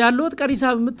ላይ ድሮ ያለውት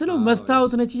ቀሪሳብ የምትለው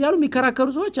መስታወት ነች ይያሉ የሚከራከሩ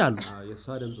ሰዎች አሉ የሷ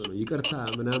ደምጽ ነው ይቅርታ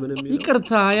ምናምን የሚሉ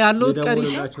ይቅርታ ያለውት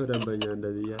ቀሪሳብ ደንበኛ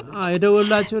እንደዚህ ያለ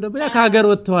የደወላቸው ደንበኛ ከሀገር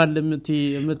ወጥተዋል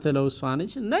የምትለው እሷ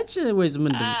ነች ወይስ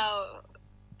ምንድነው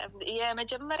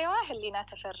የመጀመሪያዋ ህሊና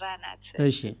ተፈራ ናት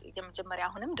የመጀመሪያ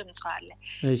አሁንም ድምጿ አለ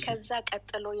ከዛ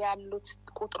ቀጥሎ ያሉት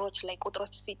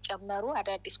ቁጥሮች ሲጨመሩ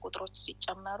አዳዲስ ቁጥሮች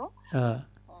ሲጨመሩ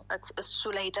እሱ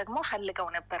ላይ ደግሞ ፈልገው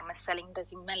ነበር መሰለኝ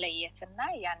እንደዚህ መለየትና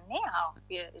ያኔ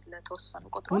ለተወሰኑ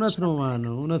ቁጥሮች እውነት ነው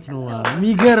ማለት ነው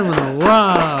የሚገርም ነው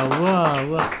ዋው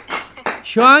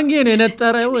ሸዋንጌ ነው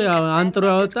የነጠረው አንጥሮ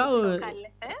ያወጣው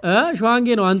ሸዋንጌ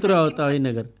ነው አንጥሮ ያወጣው ይሄን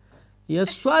ነገር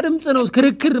የሷ ድምጽ ነው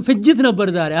ክርክር ፍጅት ነበር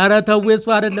ዛሬ አረ ተው የሷ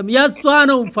አይደለም የሷ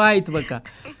ነው ፋይት በቃ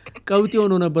ቀውጢ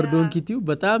ሆኖ ነበር ዶንኪቲው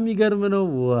በጣም የሚገርም ነው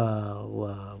ዋው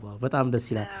በጣም ደስ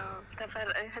ይላል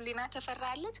ህሊና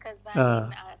ተፈራለች ከዛ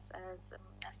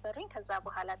አሰሩኝ ከዛ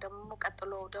በኋላ ደግሞ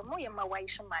ቀጥሎ ደግሞ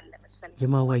የማዋይሽም አለ መሰለኝ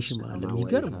የማዋይሽም አለ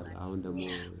ይገርም አሁን ደግሞ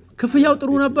ክፍያው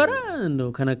ጥሩ ነበር እንደው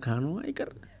ከነካ ነው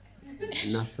አይቀር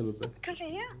እናስብበት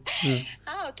ክፍያ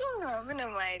ጥሩ ነው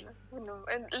ምንም አይልም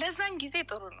ለዛን ጊዜ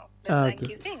ጥሩ ነው ለዛን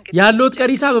ጊዜ እንግዲህ ያለውት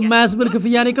ቀሪሳ በማያስብል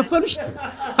ክፍያ ነው የከፈሉሽ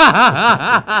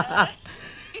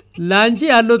ላንቺ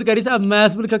ያለውት ቀሪሳ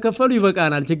በማያስብል ከከፈሉ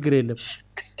ይበቃናል ችግር የለም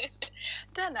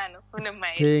ደህና ነው ምንም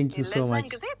አይልም Thank you so much ለዛን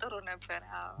ጊዜ ጥሩ ነበር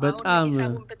በጣም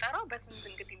ሂሳቡን ብጠራው በስንት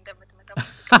እንግዲህ እንደምትመጣው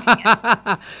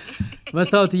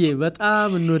መስታወትዬ በጣም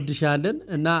እንወድሻለን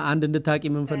እና አንድ እንድታቂ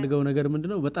የምንፈልገው ነገር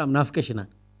ምንድነው በጣም ናፍቀሽናል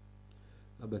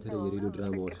በተለይ የሬዲዮ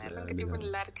ድራማዎች እንግዲህ ምን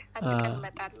ላድርግ አንድ ቀን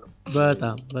እመጣለሁ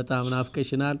በጣም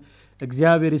ናፍቀሽናል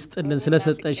እግዚአብሔር ይስጥልን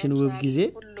ስለሰጠሽን ውብ ጊዜ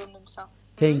ሁሉንም ሰው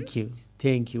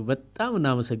Thank you በጣም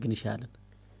እናመሰግንሻለን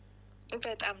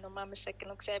በጣም ነው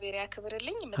ማመሰግነው እግዚአብሔር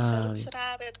ያክብርልኝ የምትሰሩት ስራ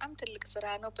በጣም ትልቅ ስራ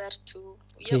ነው በርቱ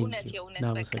የእውነት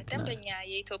በቃ ደንበኛ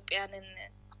የኢትዮጵያንን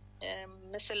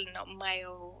ምስል ነው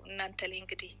ማየው እናንተ ላይ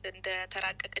እንግዲህ እንደ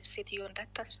ተራቀቀች ሴትዮ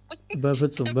እንዳታስቡኝ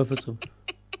በፍጹም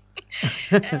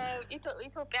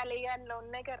ኢትዮጵያ ላይ ያለውን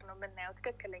ነገር ነው የምናየው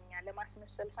ትክክለኛ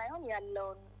ለማስመሰል ሳይሆን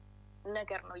ያለውን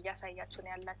ነገር ነው ያሳያችሁን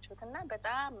ያላችሁትና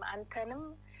በጣም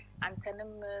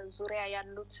አንተንም ዙሪያ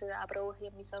ያሉት አብረው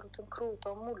የሚሰሩትን ክሩ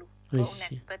በሙሉ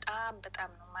በእውነት በጣም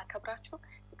ነው ማከብራችሁ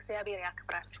እግዚአብሔር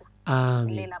ያክብራችሁ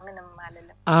ሌላ ምንም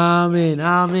አይደለም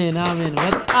አሜን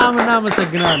በጣም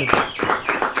እናመሰግናለን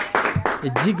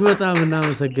እጅግ በጣም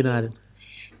እናመሰግናለን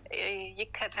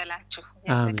ይከተላችሁ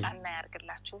ያበቃና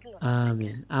ያርግላችሁ ሁሉ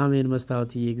አሜን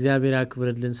መስታወትዬ እግዚአብሔር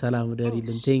ያክብርልን ሰላም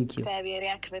ደሪልን Thank you እግዚአብሔር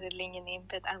ያክብርልኝ እኔም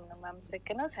በጣም ነው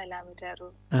ማመሰግነው ሰላም ደሩ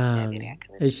እግዚአብሔር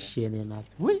ያክብርልኝ እሺ እኔ ናት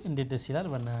ወይ እንዴት ደስ ይላል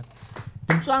በእናት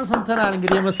ድምጿን ሰምተናል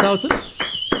እንግዲህ የመስታወትን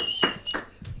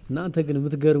እናንተ ግን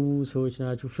የምትገርሙ ሰዎች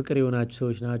ናችሁ ፍቅር የሆናችሁ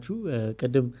ሰዎች ናችሁ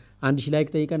ቀደም 1000 ላይክ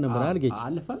ጠይቀን ነበር አልገጭ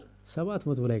አልፋል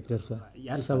 700 ላይክ ደርሷል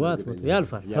 700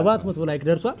 ያልፋል 700 ላይክ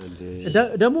ደርሷል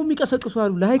ደግሞ የሚቀሰቅሱ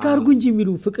አሉ ላይክ አርጉ እንጂ የሚሉ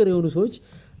ፍቅር የሆኑ ሰዎች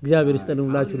እግዚአብሔር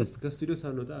ይስጥልንላችሁ ነው ከስቱዲዮ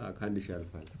ሳንወጣ ከ1000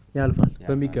 ያልፋል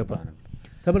በሚገባ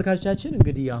ተመልካቾቻችን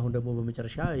እንግዲህ አሁን ደግሞ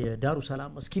በመጨረሻ የዳሩ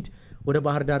ሰላም መስጊድ ወደ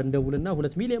ባህር ዳር እንደውልና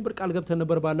 2 ሚሊዮን ብር ቃል ገብተን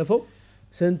ነበር ባለፈው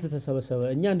ስንት ተሰበሰበ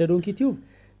እኛ እንደ ዶንኪ ቲዩብ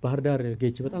ባህር ዳር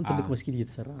ጌች በጣም ትልቅ መስጊድ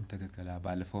እየተሰራ ነው ተከከለ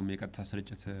ባለፈው የቀጥታ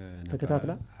ስርጭት ነበር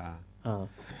ተከታትላ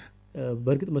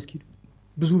በርግጥ መስጊዱ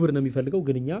ብዙ ብር ነው የሚፈልገው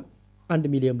ግን እኛ 1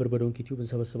 ሚሊዮን ብር በዶንኪ ቲዩብ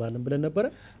እንሰበስባለን ብለን ነበር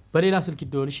በሌላ ስልክ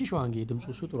ይደውል እሺ ሸዋንጌ ድምጹ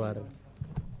እሱ ጥሩ አይደለም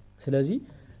ስለዚህ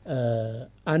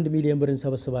 1 ሚሊዮን ብር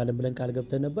እንሰበስባለን ብለን ቃል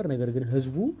ገብተን ነበር ነገር ግን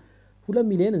ህዝቡ 2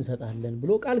 ሚሊዮን እንሰጣለን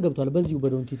ብሎ ቃል ገብቷል በዚሁ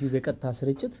በዶንኪ ቲዩብ የቀጥታ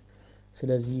ስርጭት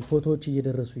ስለዚህ ፎቶዎች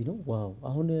እየደረሱኝ ነው ዋው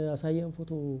አሁን አሳየን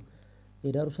ፎቶ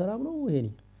የዳሩ ሰላም ነው ይሄኔ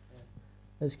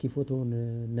እስኪ ፎቶውን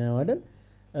እናያለን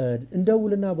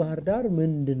እንደውልና ባህር ዳር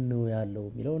ምንድነው ያለው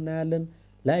ሚለው እናያለን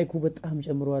ላይኩ በጣም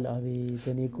ጨምሯል አቤት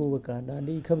እኔኮ በቃ አንዴ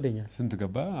ይከብደኛል ስንት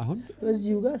ገባ አሁን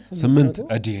እዚሁ ጋር 8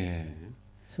 አዲ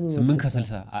 8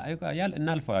 ከ60 ያል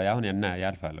እናልፋ አሁን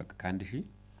ያልፋል ከ1000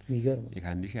 ሚገርም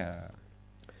ከ1000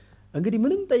 እንግዲህ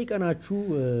ምንም ጠይቀናችሁ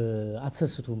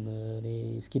አትሰስቱም እኔ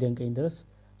እስኪ ደንቀኝ ድረስ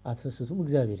አትሰስቱም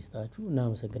እግዚአብሔር ይስጣችሁ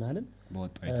እናመሰግናለን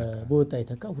በወጣ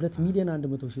ይተካ 2 ሚሊዮን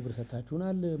 100 ሺህ ብር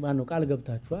ሰጣችሁናል ማን ነው ቃል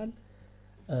ገብታችኋል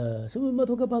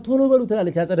 800 ገባ ቶሎ በሉ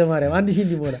ትላለች ያጸደ ማርያም 1000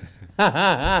 እንዲሞላ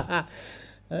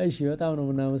እሺ በጣም ነው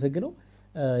እናመሰግነው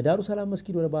ዳሩ ሰላም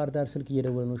መስጊድ ወደ ባህር ዳር ስልክ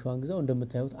እየደወለ ነው ሸዋን ግዛው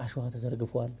እንደምታዩት አሸዋ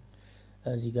ተዘርግፏል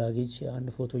እዚህ ጋር ጌች አንድ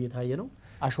ፎቶ እየታየ ነው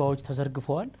አሸዋዎች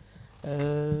ተዘርግፈዋል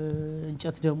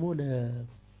እንጨት ደግሞ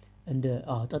እንደ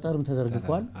ጠጠርም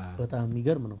ተዘርግፏል በጣም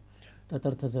የሚገርም ነው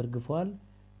ጠጠር ተዘርግፏል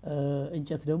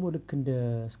እንጨት ደግሞ ልክ እንደ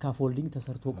ስካፎልዲንግ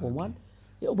ተሰርቶ ቆሟል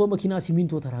ያው በመኪና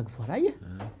ሲሚንቶ ተራግፏል አየህ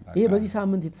ይሄ በዚህ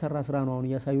ሳምንት የተሰራ ስራ ነው አሁን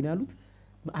ያሳዩን ያሉት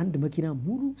አንድ መኪና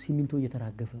ሙሉ ሲሚንቶ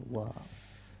እየተራገፈ ዋው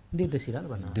እንዴት ደስ ይላል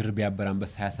ባና ድርብ ያበራን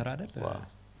በሳያሰራ አይደል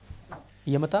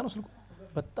እየመጣ ነው ስልኩ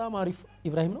በጣም አሪፍ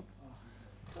ኢብራሂም ነው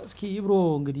እስኪ ኢብሮ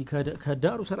እንግዲህ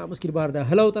ከዳሩ ሰላም መስጊድ ባህር ዳር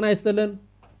ሄሎ ጤና ይስጥልን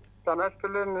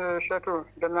እሸቱ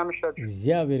እንደምናመሻችሁ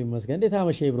እግዚአብሔር ይመስገን እንዴት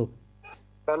አመሸ ኢብሮ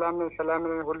ሰላም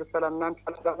ሁሉ ሰላም እናንተ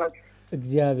አላችሁ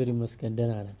እግዚአብሔር ይመስገን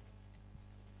ደህና ነን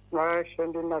እሺ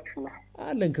እንዴት ናችሁ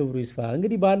አለን ክብሩ ይስፋ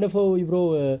እንግዲህ ባለፈው ኢብሮ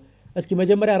እስኪ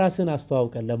መጀመሪያ ራስን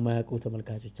አስተዋውቀን ለማያውቁ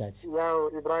ተመልካቾቻችን ያው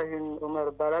ኢብራሂም ዑመር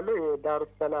ባላለው የዳሩ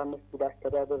ሰላም መስጊድ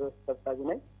አስተዳደር ሰብሳቢ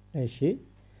ነኝ እሺ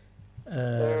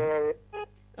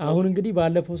አሁን እንግዲህ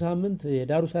ባለፈው ሳምንት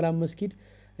የዳሩ ሰላም መስጊድ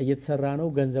እየተሰራ ነው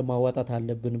ገንዘብ ማዋጣት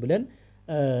አለብን ብለን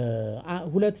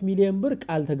 2 ሚሊዮን ብር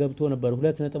ቃል ተገብቶ ነበር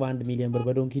 2.1 ሚሊዮን ብር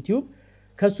በዶንኪ ቲዩብ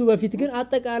ከሱ በፊት ግን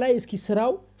አጠቃላይ እስኪ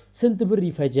ስራው ስንት ብር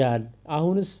ይፈጃል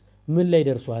አሁንስ ምን ላይ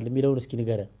ደርሷል የሚለውን እስኪ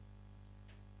ንገረን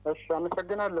እሺ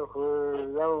አመሰግናለሁ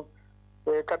ያው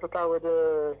ቀጥታ ወደ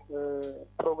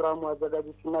ፕሮግራሙ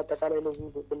አዘጋጆችና አጠቃላይ ለዚህ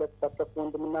ብለት ተሳተፉ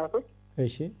ወንድምናቶች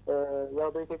እሺ ያው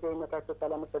በኢትዮጵያዊነታቸው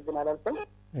ሰላመሰግን አላልኩም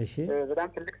እሺ በጣም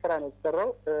ትልቅ ስራ ነው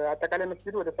የተሰራው አጠቃላይ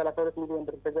መስጊዱ ወደ 32 ሚሊዮን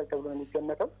ብር ተገል ተብሎ ነው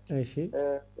የሚገመተው እሺ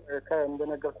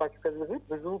እንደነገርኳችሁ ከዚህ በፊት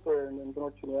ብዙ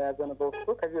እንትኖችን የያዘ ነው በውስጡ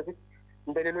ከዚህ በፊት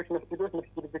እንደሌሎች መስጊዶች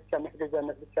መስጊድ ብቻ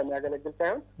መስገጃነት ብቻ የሚያገለግል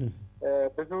ሳይሆን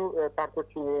ብዙ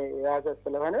ፓርቶችን የያዘ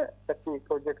ስለሆነ ሰፊ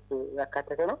ፕሮጀክት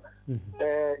ያካተተ ነው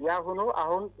ያ ሆኖ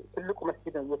አሁን ትልቁ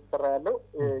መስጊድ ነው እየተሰራ ያለው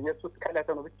የሱ ስከለተ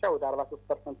ነው ብቻ ወደ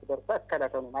 43% ደርሷል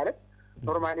ስከለተ ነው ማለት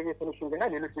ኖርማሊ የፊኒሺንግ እና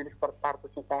ሌሎች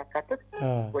ፓርቶችን ሳያካትት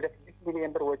ወደ 6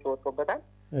 ሚሊዮን ብር ወጪ ወጥቶበታል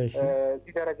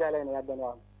እዚህ ደረጃ ላይ ነው ያለነው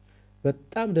አሁን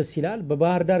በጣም ደስ ይላል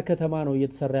በባህር ዳር ከተማ ነው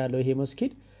እየተሰራ ያለው ይሄ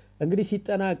መስጊድ እንግዲህ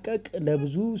ሲጠናቀቅ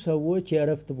ለብዙ ሰዎች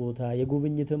የእረፍት ቦታ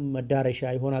የጉብኝትም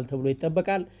መዳረሻ ይሆናል ተብሎ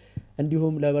ይጠበቃል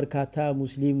እንዲሁም ለበርካታ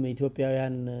ሙስሊም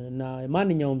ኢትዮጵያውያን እና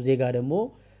ማንኛውም ዜጋ ደግሞ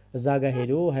እዛ ጋር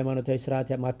ሄዶ ሃይማኖታዊ ስርዓት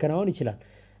ማከናወን ይችላል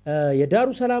የዳሩ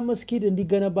ሰላም መስጊድ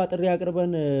እንዲገነባ ጥሪ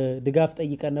አቅርበን ድጋፍ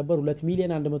ጠይቀን ነበር 2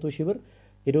 ሚሊዮን 100 ሺህ ብር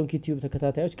የዶንኪ ቲዩብ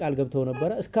ተከታታዮች ቃል ገብተው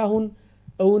ነበር እስካሁን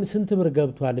እውን ስንት ብር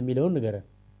ገብቷል የሚለውን ንገረን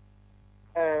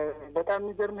በጣም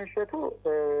የሚገርም እሸቱ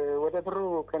ወደ ብሩ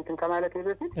ከንትን ከማለት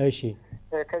በፊት እሺ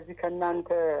ከዚህ ከናንተ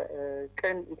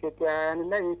ቀን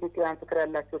ኢትዮጵያውያንና የኢትዮጵያን ፍቅር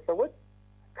ያላቸው ሰዎች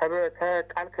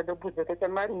ከቃል ከገቡት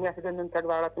በተጨማሪ የሚያስደምም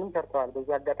ተግባራትን ሰርተዋል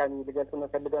በዚህ አጋጣሚ ልገልጽ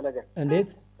የምፈልገው ነገር እንዴት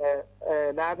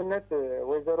ለአብነት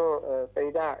ወይዘሮ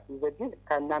ሰይዳ ይዘጂ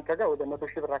ከእናንተ ጋር ወደ 100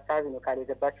 ሺህ ብር አካባቢ ነው ቃል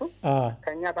የገባችው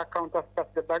ከኛ በአካውንቷ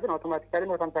ስታስገባ ግን አውቶማቲካሊ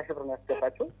 150 ሺህ ብር ነው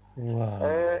ያስገባችው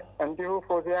እንዲሁ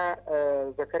ፎዚያ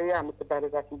ዘከሪያ የምትባል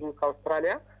ዛት እንዲሁ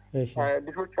ከአውስትራሊያ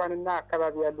ልጆቿንና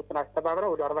አካባቢ ያሉትን አስተባብራ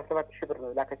ወደ 47 ሺህ ብር ነው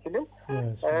ላከችልን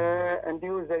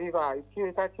እንዲሁ ዘቢባ እቺ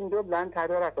እህታችን እንደውም ለአንተ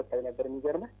አደራ ሰጣኝ ነበር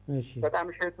የሚገርምህ በጣም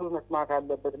እሸቱ መስማት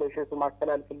አለበት ለእሸቱ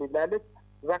ማስተላለፍ ይላለች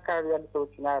እዛ አካባቢ ያሉ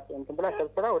ሰዎች ናት እንትን ብላ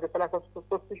ሰብስባ ወደ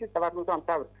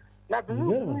 33750 ብር እና ብዙ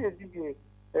የዚህ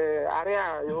አሪያ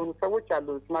የሆኑ ሰዎች አሉ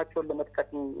ስማቸውን ለመጥቀስ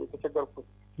የተቸገርኩት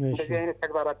እንደዚህ አይነት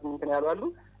ተግባራት እንትን ያሉ አሉ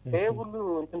ይሄ ሁሉ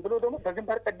እንትን ብሎ ደግሞ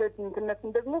በግንባር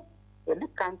ቀደምትነትን ደግሞ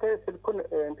ልክ አንተ ስልኩን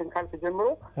እንትን ካልክ ጀምሮ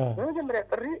በመጀመሪያ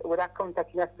ጥሪ ወደ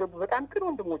አካውንታችን ያስገቡ በጣም ጥሩ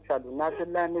ወንድሞች አሉ እና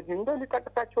አብደላ እነዚህ እንደው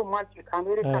ሊጠቅሳቸው ማልች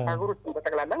ከአሜሪካ ሀገር ውስጥ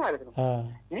በጠቅላላ ማለት ነው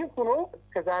ይህ ሆኖ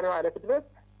ከዛሬው ዕለት ድረስ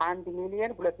 1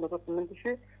 ሚሊዮን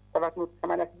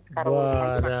 208,786 ካራው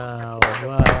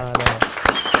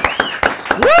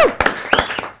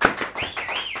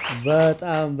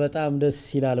በጣም ደስ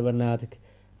ይላል በእናትህ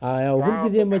ያው ሁሉ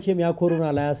ጊዜ መቼም ያኮሩና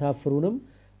ላያሳፍሩንም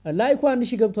ላይኩ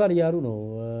 1000 ገብቷል ይያሉ ነው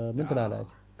ምን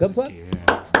ትላላችሁ ገብቷል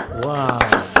ዋው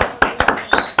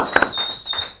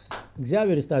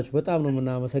እግዚአብሔር ይስጣችሁ በጣም ነው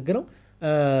የምናመሰግነው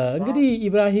እንግዲህ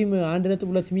ኢብራሂም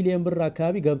 1.2 ሚሊዮን ብር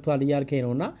አካባቢ ገብቷል ይያልከኝ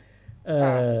ነውና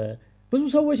ብዙ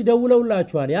ሰዎች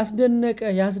ደውለውላችኋል ያስደነቀ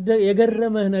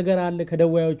የገረመህ ነገር አለ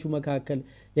ከደዋዮቹ መካከል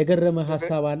የገረመህ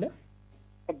ሐሳብ አለ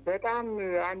በጣም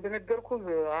አንድ ነገርኩ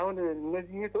አሁን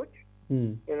እነዚህ ሂቶች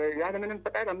ያለ ምንም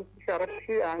ፈቃድ 5000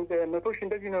 4000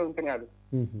 እንደዚህ ነው እንትን ያሉት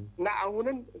እና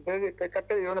አሁንም በቀጥታ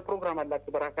የሆነ ፕሮግራም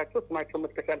አላቸው በራሳቸው ስማቸው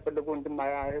መጥቀስ ያልፈለጉ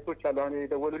እህቶች አሉ አሁን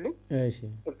የደወሉልኝ እሺ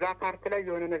እዛ ፓርት ላይ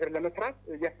የሆነ ነገር ለመስራት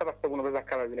እያሰባሰቡ ነው በዛ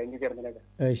አካባቢ ላይ የሚገርም ነገር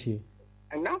እሺ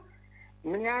እና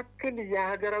ምን ያክል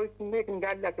የሀገራዊ ስሜት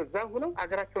እንዳላቸው እዛ ሆነው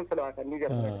ሀገራቸውን ስለዋታል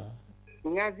የሚገርም ነገር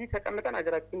እኛ እዚህ ተቀምጠን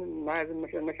ሀገራችንን ማያዝ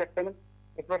መሸፈንም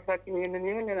ተፈርሳችን ይሄንን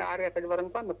አሪያ ተግባር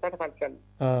እንኳን መሳተፍ አልቻለም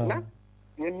እና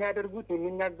የሚያደርጉት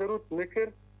የሚናገሩት ምክር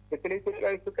በተለይ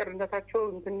ኢትዮጵያዊ ፍቅርነታቸው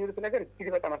እንትን የሚሉት ነገር እጅግ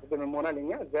በጣም አስደምም ሆናል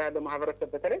እኛ እዛ ያለ ማህበረሰብ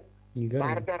በተለይ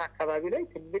ባህር ዳር አካባቢ ላይ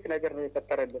ትልቅ ነገር ነው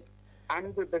የፈጠረልን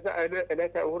አንድ በዛ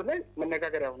ዕለተ እሑድ ላይ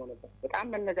መነጋገሪያ ሆኖ ነበር በጣም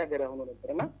መነጋገሪያ ሆኖ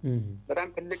ነበርና በጣም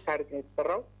ትልቅ ታሪክ ነው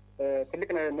የተሰራው ትልቅ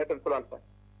ነጥብ ጥሏልፋል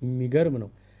የሚገርም ነው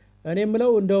እኔ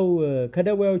የምለው እንደው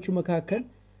ከደዋዮቹ መካከል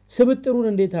ስብጥሩን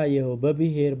እንዴት አየኸው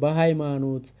በብሔር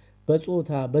በሃይማኖት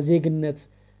በጾታ በዜግነት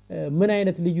ምን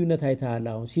አይነት ልዩነት አይታል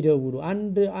አሁን ሲደውሉ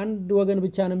አንድ ወገን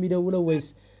ብቻ ነው የሚደውለው ወይስ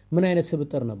ምን አይነት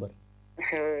ስብጥር ነበር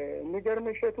የሚገርም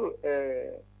እሸቱ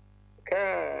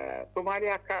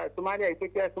ከሶማሊያ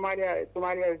ኢትዮጵያ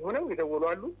ሶማሊያ ሆነው ይደውሉ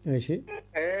አሉ እሺ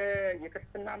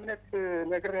የክርስትና እምነት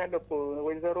ነገር ያለው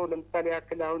ወይዘሮ ለምሳሌ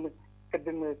ያክል አሁን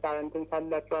ቅድም እንትን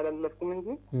ሳላችሁ አላለፍኩም እንጂ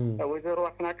ወይዘሮ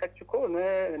አስናቀች እኮ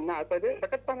እና አጸደ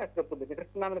በቀጥታ ያስገቡልን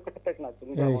የክርስትና እምነት ተከታዮች ናቸው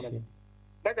እንግዲህ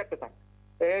በቀጥታ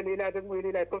ሌላ ደግሞ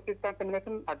የሌላ ፕሮቴስታንት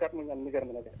እምነትም አጋጥሞኛል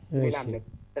የሚገርም ነገር ሌላ እምነት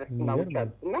ክርስትናዎች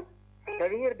አሉ እና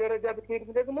በብሔር ደረጃ ብትሄድ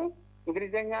ደግሞ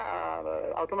እንግሊዘኛ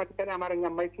አውቶማቲካሊ አማርኛ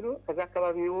የማይችሉ ከዛ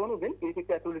አካባቢ የሆኑ ግን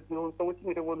የኢትዮጵያ ትውልድ የሆኑ ሰዎችን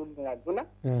ይደውሉልናል እና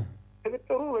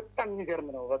ስብጥሩ በጣም የሚገርም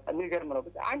ነው በቃ የሚገርም ነው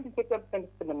አንድ ኢትዮጵያ ብቻ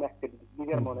እንድትል ነው የሚያስገድድ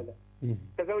የሚገርመው ነገር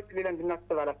ከዛ ውጭ ሌላ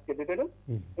እንድናስብ አላስገድደንም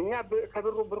እኛ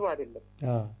ከብሩ አይደለም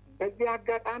በዚህ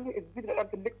አጋጣሚ እዚህ በጣም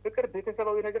ትልቅ ፍቅር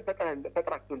ቤተሰባዊ ነገር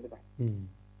ፈጥራችሁልናል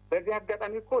በዚህ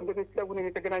አጋጣሚ እኮ እንደ ቤተሰቡን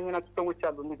የተገናኘናችሁ ሰዎች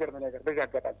አሉ የሚገርም ነገር በዚህ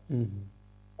አጋጣሚ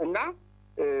እና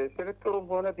ስብጥሩም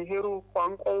ሆነ ብሄሩ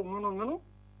ቋንቋው ምኑ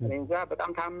እንጃ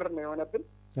በጣም ታምር ነው የሆነብን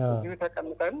እዚህ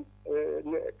ተቀምጠን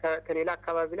ከሌላ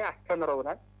አካባቢ ላይ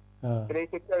አስተምረውናል ስለ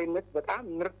ኢትዮጵያዊነት በጣም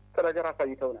ምርጥ ነገር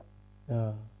አሳይተውናል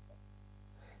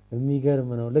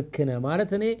የሚገርም ነው ልክ ነህ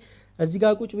ማለት እኔ እዚህ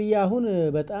ጋር ቁጭ ብዬ አሁን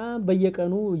በጣም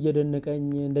በየቀኑ እየደነቀኝ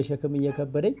እንደ ሸክም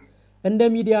እየከበደኝ እንደ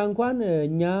ሚዲያ እንኳን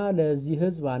እኛ ለዚህ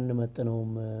ህዝብ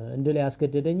አንመጥነውም እንድል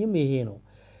ያስገደደኝም ይሄ ነው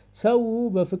ሰው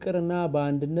በፍቅርና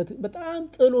በአንድነት በጣም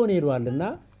ጥሎን ሄዷልና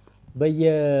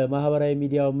በየማህበራዊ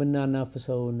ሚዲያው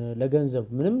ምናናፍሰውን ለገንዘብ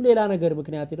ምንም ሌላ ነገር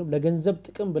ምክንያት የለም ለገንዘብ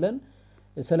ጥቅም ብለን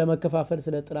ስለመከፋፈል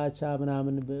ስለ ጥላቻ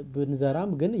ምናምን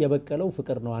ብንዘራም ግን የበቀለው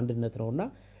ፍቅር ነው አንድነት ነውና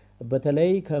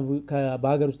በተለይ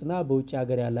በአገር ውስጥና በውጭ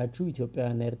ሀገር ያላችሁ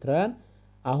ኢትዮጵያውያንና ኤርትራውያን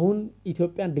አሁን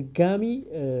ኢትዮጵያን ድጋሚ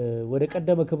ወደ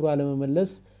ቀደመ ክብሯ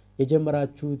ለመመለስ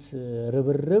የጀመራችሁት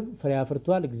ርብርብ ፍሬ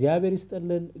አፍርቷል እግዚአብሔር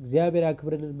ይስጥልን እግዚአብሔር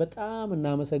ያክብርልን በጣም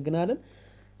እናመሰግናለን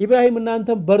ኢብራሂም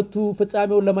እናንተም በርቱ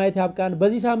ፍጻሜውን ለማየት ያብቃን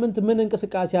በዚህ ሳምንት ምን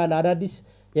እንቅስቃሴ አለ አዳዲስ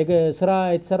ስራ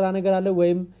የተሰራ ነገር አለ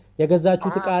ወይም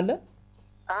የገዛችሁት ዕቃ አለ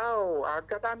አዎ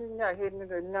አጋጣሚኛ ይሄን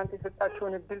እናንተ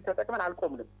የሰጣችሁን እድል ተጠቅመን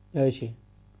አልቆምንም እሺ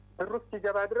ብሩስ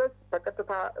ሲገባ ድረስ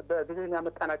በቀጥታ በዲዛይን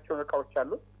ያመጣናቸው ዕቃዎች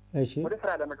አሉ እሺ ወደ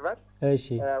ስራ ለመግባት እሺ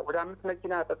ወደ 5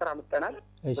 መኪና ተጥራ መጣናል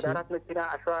ወደ 4 መኪና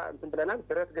አሸዋ እንትን ብለናል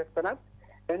ብረት ገዝተናል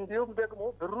እንዲሁም ደግሞ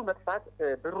ብሩ መጥፋት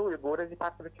ብሩ ወደዚህ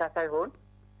ፓርት ብቻ ሳይሆን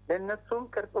ለነሱም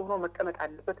ቅርጽ ሆኖ መቀመጥ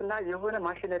አለበትና የሆነ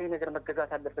ማሽነሪ ነገር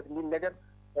መገዛት አለበት የሚል ነገር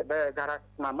በጋራ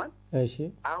ተስማማን እሺ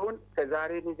አሁን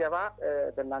ከዛሬ ሊገባ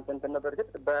በእናንተ እንትን ነበር ግን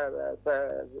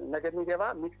በነገ ሊገባ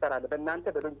ሚክሰር አለ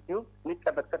በእናንተ በሎንጂቲዩ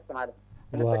የሚቀመጥ ቅርጽ ማለት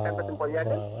እንተከበት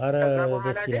እንቆያለን አረ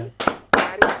ደስ ይላል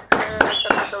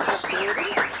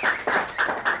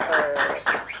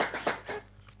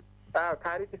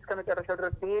ታሪክ እስከ መጨረሻው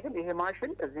ድረስ ቢሄድም ይሄ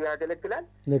ማሽን እዚህ ያገለግላል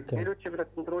ሌሎች ህብረት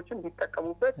እንትሮችን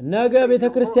ቢጠቀሙበት ነገ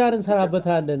ቤተክርስቲያን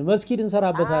እንሰራበታለን መስጊድ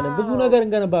እንሰራበታለን ብዙ ነገር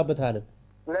እንገነባበታለን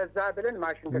ለዛ ብለን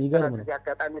ማሽን ገዝተናል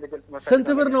ያጋጣሚ ለገልጽ መሰለኝ ስንት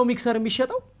ብር ነው ሚክሰር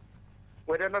የሚሸጠው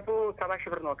ወደ 170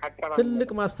 ሺህ ብር ነው ካጣባ ትልቅ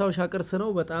ማስታወሻ ቅርስ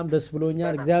ነው በጣም ደስ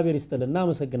ብሎኛል እግዚአብሔር ይስጥልን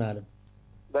እናመሰግናለን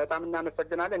በጣም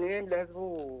እናመሰግናለን እኔም ለህዝቡ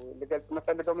ልገልጽ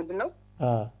መፈልገው ምንድነው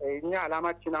እኛ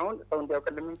አላማችን አሁን ሰው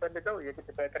እንዲያውቅልን የምንፈልገው የግድ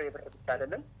በጥሬ ብር ብቻ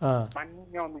አይደለም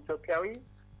ማንኛውም ኢትዮጵያዊ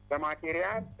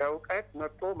በማቴሪያል በእውቀት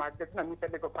መጥቶ ማገዝና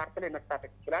የሚፈልገው ፓርት ላይ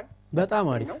መሳተፍ ይችላል በጣም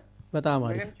አሪፍ በጣም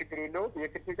አሪፍ ምንም ችግር የለውም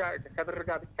የግድ ጋር ከብር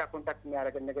ጋር ብቻ ኮንታክት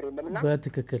የሚያደርገን ነገር የለምና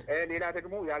በትክክል ሌላ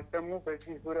ደግሞ ያልሰሙ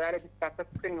በዚህ ዙሪያ ላይ ቢሳተፉ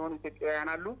ግን የሆኑ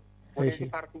ኢትዮጵያውያን አሉ ወደዚህ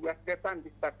ፓርቲ እያስገባን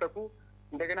እንዲሳተፉ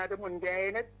እንደገና ደግሞ እንዲህ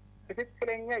አይነት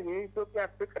ትክክለኛ የኢትዮጵያ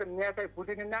ፍቅር የሚያሳይ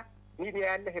ቡድንና ሚዲያ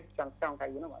ያለ ሄድቻ ነው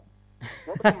ካየነው ማለት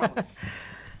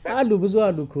አሉ ብዙ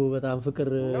አሉ እኮ በጣም ፍቅር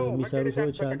የሚሰሩ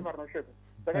ሰዎች አሉ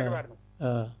በተግባር ነው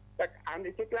በቃ አንድ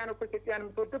ኢትዮጵያውያን እኮ ኢትዮጵያን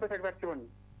የምትወደው በተግባር ሲሆን ነው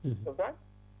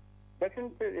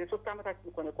በስንት የሶስት ዓመታችን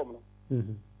እኮ ነው ቆም ነው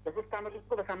በሶስት ዓመት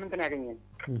እኮ በሳምንት ነው ያገኘን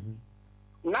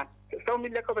እና ሰው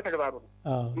የሚለቀው በተግባሩ ነው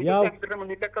ያው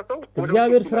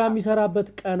እግዚአብሔር ስራ የሚሰራበት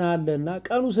ቀን አለና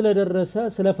ቀኑ ስለደረሰ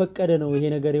ስለፈቀደ ነው ይሄ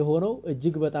ነገር የሆነው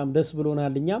እጅግ በጣም ደስ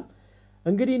ብሎናል እኛም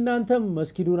እንግዲህ እናንተም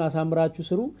መስጊዱን አሳምራችሁ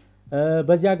ስሩ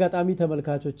በዚህ አጋጣሚ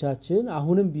ተመልካቾቻችን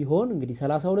አሁንም ቢሆን እንግዲህ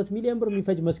 32 ሚሊዮን ብር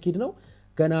የሚፈጅ መስጊድ ነው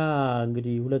ገና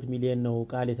እንግዲህ 2 ሚሊዮን ነው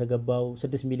ቃል የተገባው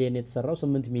 6 ሚሊዮን የተሰራው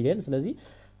 8 ሚሊዮን ስለዚህ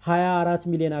 24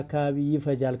 ሚሊዮን አካባቢ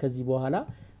ይፈጃል ከዚህ በኋላ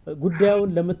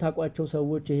ጉዳዩን ለምታቋቸው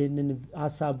ሰዎች ይሄንን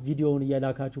ሐሳብ ቪዲዮውን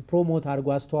እያላካችሁ ፕሮሞት አድርጎ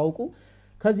አስተዋውቁ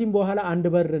ከዚህም በኋላ አንድ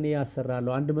በር እኔ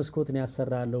ያሰራለሁ አንድ መስኮት እኔ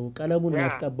ያሰራለሁ ቀለሙን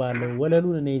ያስቀባለሁ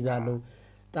ወለሉን እኔ ይዛለሁ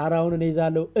ጣራውን እኔ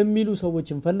ይዛለሁ የሚሉ ሰዎች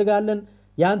እንፈልጋለን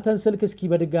ያንተን ስልክ እስኪ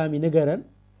በድጋሚ ንገረን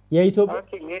የኢትዮጵያ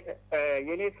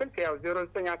የኔ ስልክ ያው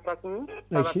 0918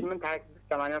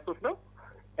 782683 ነው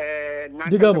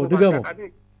ድገሞ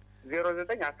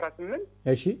 0918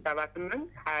 እሺ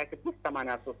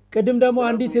 782683 ቅድም ደግሞ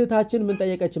አንዲት እህታችን ምን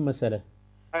ጠየቀችን መሰለ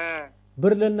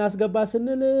ብር ለናስገባ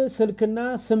ስንል ስልክና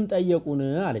ስም ጠየቁን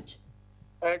አለች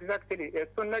ኤግዛክትሊ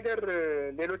እሱን ነገር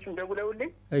ሌሎችም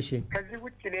ደውለውልኝ እሺ ከዚህ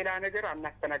ውጭ ሌላ ነገር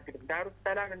አናስተናግድም ዳሩ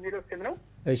ሰላም የሚለው ስም ነው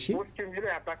እሺ ሙስኪ የሚለው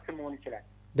ያባክ ስም መሆን ይችላል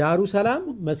ዳሩ ሰላም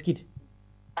መስጊድ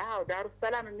ዳሩ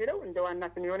ሰላም የሚለው እንደ ዋና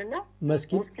ስም ይሆንና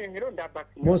መስጊድ ሙስኪ የሚለው እንደ አባት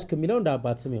ስም ሞስክ የሚለው እንደ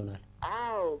አባት ስም ይሆናል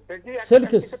በዚህ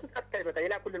ስልክስ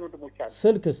የላኩልን ወንድሞች አሉ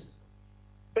ስልክ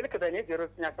በእኔ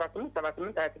 0918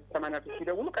 782683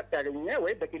 ሲደውሉ ቀጥ ያገኙኛ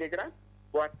ወይ በቴሌግራም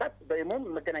በዋትስአፕ በኢሞም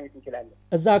መገናኘት እንችላለን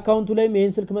እዛ አካውንቱ ላይ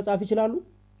ይሄን ስልክ መጻፍ ይችላሉ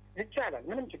ይቻላል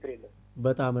ምንም ችግር የለም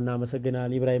በጣም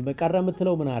እናመሰግናለን ኢብራሂም በቀረ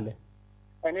የምትለው ምን አለ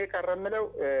እኔ ቀረምለው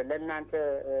ለእናንተ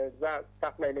እዛ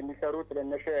ስታፍ ላይ ለሚሰሩት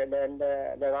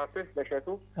ለራስህ ለሸቱ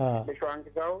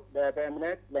ለሸዋንግዛው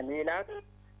ለበእምነት ለሜላት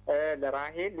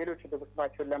ለራሄል ሌሎች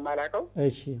ድብስባቸውን ለማላቀው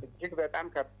እጅግ በጣም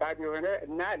ከባድ የሆነ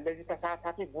እና ለዚህ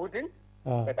ተሳታፊ ቡድን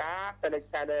በጣም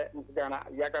ተለቃለ ምስጋና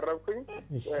ያቀረብኩኝ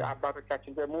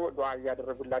አባቶቻችን ደግሞ ዱዓ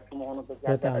ያደረጉላችሁ መሆኑን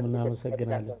በጣም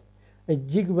እናመሰግናለን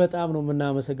እጅግ በጣም ነው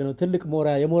የምናመሰግነው ትልቅ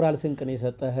የሞራል ስንቅ ነው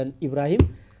የሰጠህን ኢብራሂም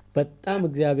በጣም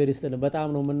እግዚአብሔር ይስጥልን በጣም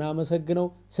ነው የምናመሰግነው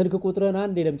ስልክ ቁጥርን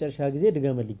አንድ ለመጨረሻ ጊዜ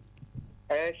ድገምልኝ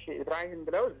እሺ ኢብራሂም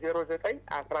ብለው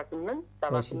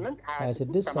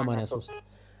 0918782683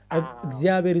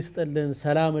 እግዚአብሔር ይስጥልን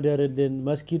ሰላም እደርልን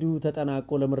መስጊዱ ተጠናቆ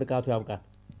ለምርቃቱ ያብቃል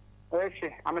እሺ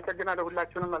አመሰግናለሁ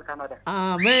ሁላችሁንም መልካም አዳር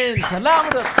አሜን ሰላም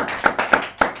እደር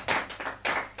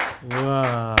ዋው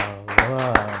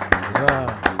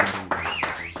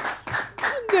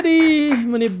እንግዲህ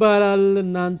ምን ይባላል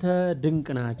እናንተ ድንቅ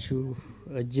ናችሁ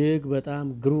እጅግ በጣም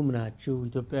ግሩም ናችሁ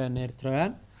ኢትዮጵያውያን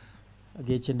ኤርትራውያን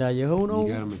ጌች እንዳየኸው ነው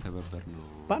ይገርም ተበበር ነው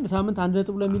በአንድ ሳምንት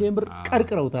 1.2 ሚሊዮን ብር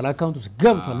ቀርቅረውታል አካውንት ውስጥ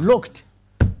ገብቷል ሎክድ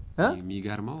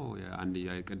የሚገርመው አንድ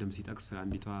ቀደም ሲጠቅስ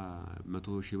አንዲቷ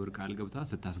 100,000 ብር ቃል ገብታ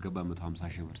ስታስገባ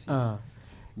 150,000 ብር ሲል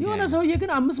የሆነ ሰውዬ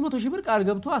ግን 500,000 ብር ቃል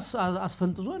ገብቶ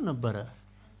አስፈንጥዞን ነበር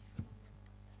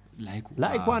ላይኩ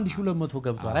 1200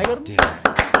 ገብቷል አይገርም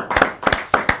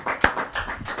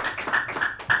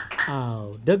አው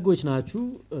ደጎች ናችሁ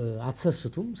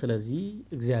አትሰስቱም ስለዚህ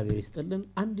እግዚአብሔር ይስጥልን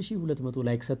 1200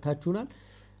 ላይክ ሰጣችሁናል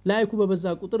ላይኩ በበዛ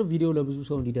ቁጥር ቪዲዮ ለብዙ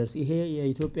ሰው እንዲደርስ ይሄ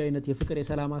የኢትዮጵያዊነት የፍቅር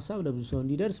የሰላም ሐሳብ ለብዙ ሰው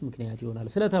እንዲደርስ ምክንያት ይሆናል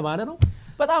ስለተባለ ነው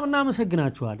በጣም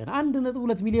እናመሰግናችኋለን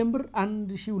 1.2 ሚሊዮን ብር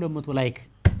 1200 ላይክ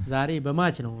ዛሬ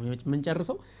በማች ነው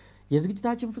የምንጨርሰው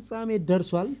የዝግጅታችን ፍጻሜ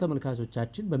ደርሷል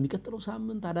ተመልካቾቻችን በሚቀጥለው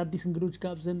ሳምንት አዳዲስ እንግዶች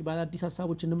ጋብዘን በአዳዲስ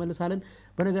ሐሳቦች እንመለሳለን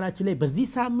በነገራችን ላይ በዚህ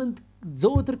ሳምንት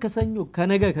ዘወትር ከሰኞ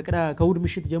ከነገ ከእሁድ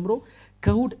ምሽት ጀምሮ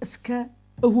ከእሁድ እስከ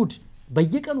እሁድ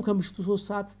በየቀኑ ከምሽቱ 3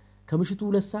 ሰዓት ከምሽቱ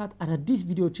 2 ሰዓት አዳዲስ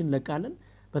ቪዲዮዎችን እንለቃለን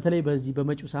በተለይ በዚህ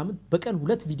በመጪው ሳምንት በቀን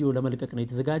 2 ቪዲዮ ለመልቀቅ ነው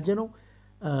የተዘጋጀ ነው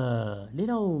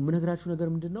ሌላው ምነግራችሁ ነገር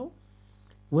ምንድነው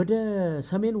ወደ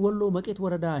ሰሜን ወሎ መቄት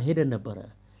ወረዳ ሄደን ነበር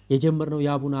የጀመርነው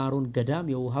የአቡነ አሮን ገዳም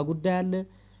የውሃ ጉዳይ አለ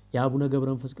የአቡነ ገብረ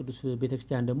መንፈስ ቅዱስ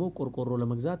ቤተክርስቲያን ደግሞ ቆርቆሮ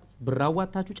ለመግዛት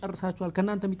ብራዋታችሁ ጨርሳችኋል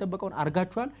ከናንተ የሚጠበቀውን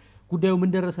አርጋችኋል ጉዳዩ ምን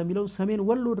ደረሰ የሚለው ሰሜን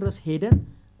ወሎ ድረስ ሄደን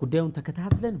ጉዳዩን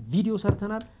ተከታትለን ቪዲዮ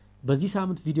ሰርተናል በዚህ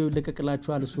ሳምንት ቪዲዮ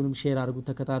ይለቀቅላችኋል እሱንም ሼር አድርጉት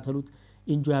ተከታተሉት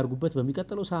ኢንጆይ አድርጉበት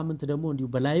በሚቀጥለው ሳምንት ደግሞ እንዲሁ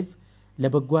በላይቭ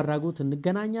ለበጎ አድራጎት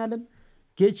እንገናኛለን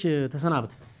ጌች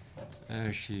ተሰናብት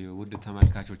እሺ ውድ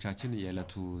ተመልካቾቻችን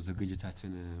የዕለቱ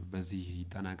ዝግጅታችን በዚህ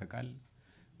ይጠናቀቃል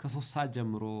ከ3 ሰዓት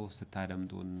ጀምሮ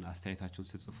ስታደምጡን አስተያየታችሁን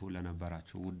ጽፉ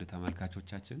ለነበራችሁ ውድ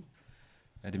ተመልካቾቻችን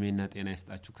እድሜና ጤና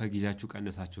ይስጣችሁ ከጊዜያችሁ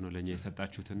ቀነሳችሁ ነው ለኛ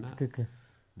የሰጣችሁትና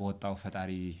በወጣው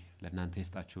ፈጣሪ ለእናንተ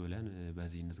ይስጣችሁ ብለን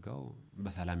በዚህ እንዝጋው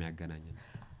በሰላም ያገናኘን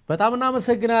በጣም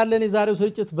እናመሰግናለን የዛሬው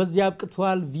ስርጭት በዚህ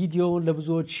አብቅቷል ቪዲዮውን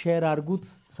ለብዙዎች ሼር አድርጉት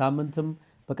ሳምንትም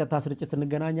በቀጥታ ስርጭት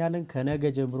እንገናኛለን ከነገ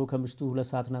ጀምሮ ከምሽቱ 2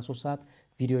 ሰዓትና 3 ሰዓት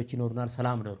ቪዲዮዎች ይኖርናል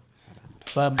ሰላም ነው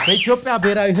በኢትዮጵያ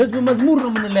ብሔራዊ ህዝብ መዝሙር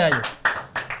ነው የምንለያየው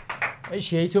እሺ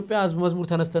የኢትዮጵያ ህዝብ መዝሙር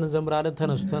ተነስተን እንዘምራለን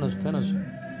ተነሱ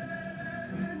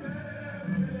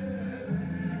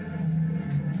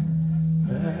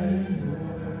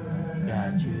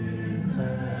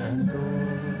ያቺንቶ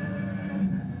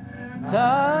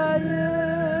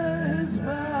ታየስ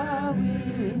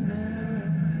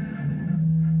ባዊነት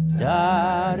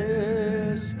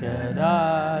ዳርስ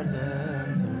ከዳር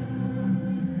ዘንቱ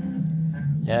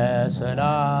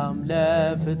ለሰላም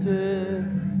ለፍትህ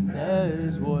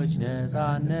ለህዝቦች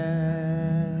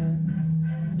ነፃነት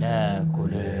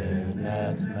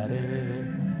ለኩልነት መርህ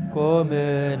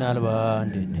ቆመናል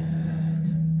በአንድነት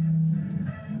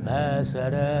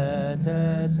መሰረተ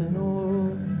ጽኑ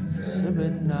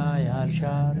ስብና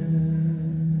ያልሻር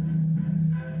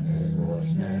ህዝቦች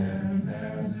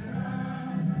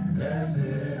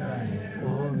ለስራዬ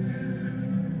ቆም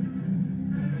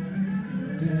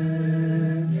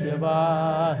ድንቅ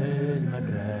የባህል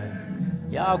መድረክ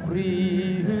የአኩሪ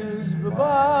ህዝብ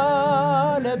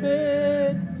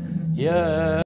ባለቤት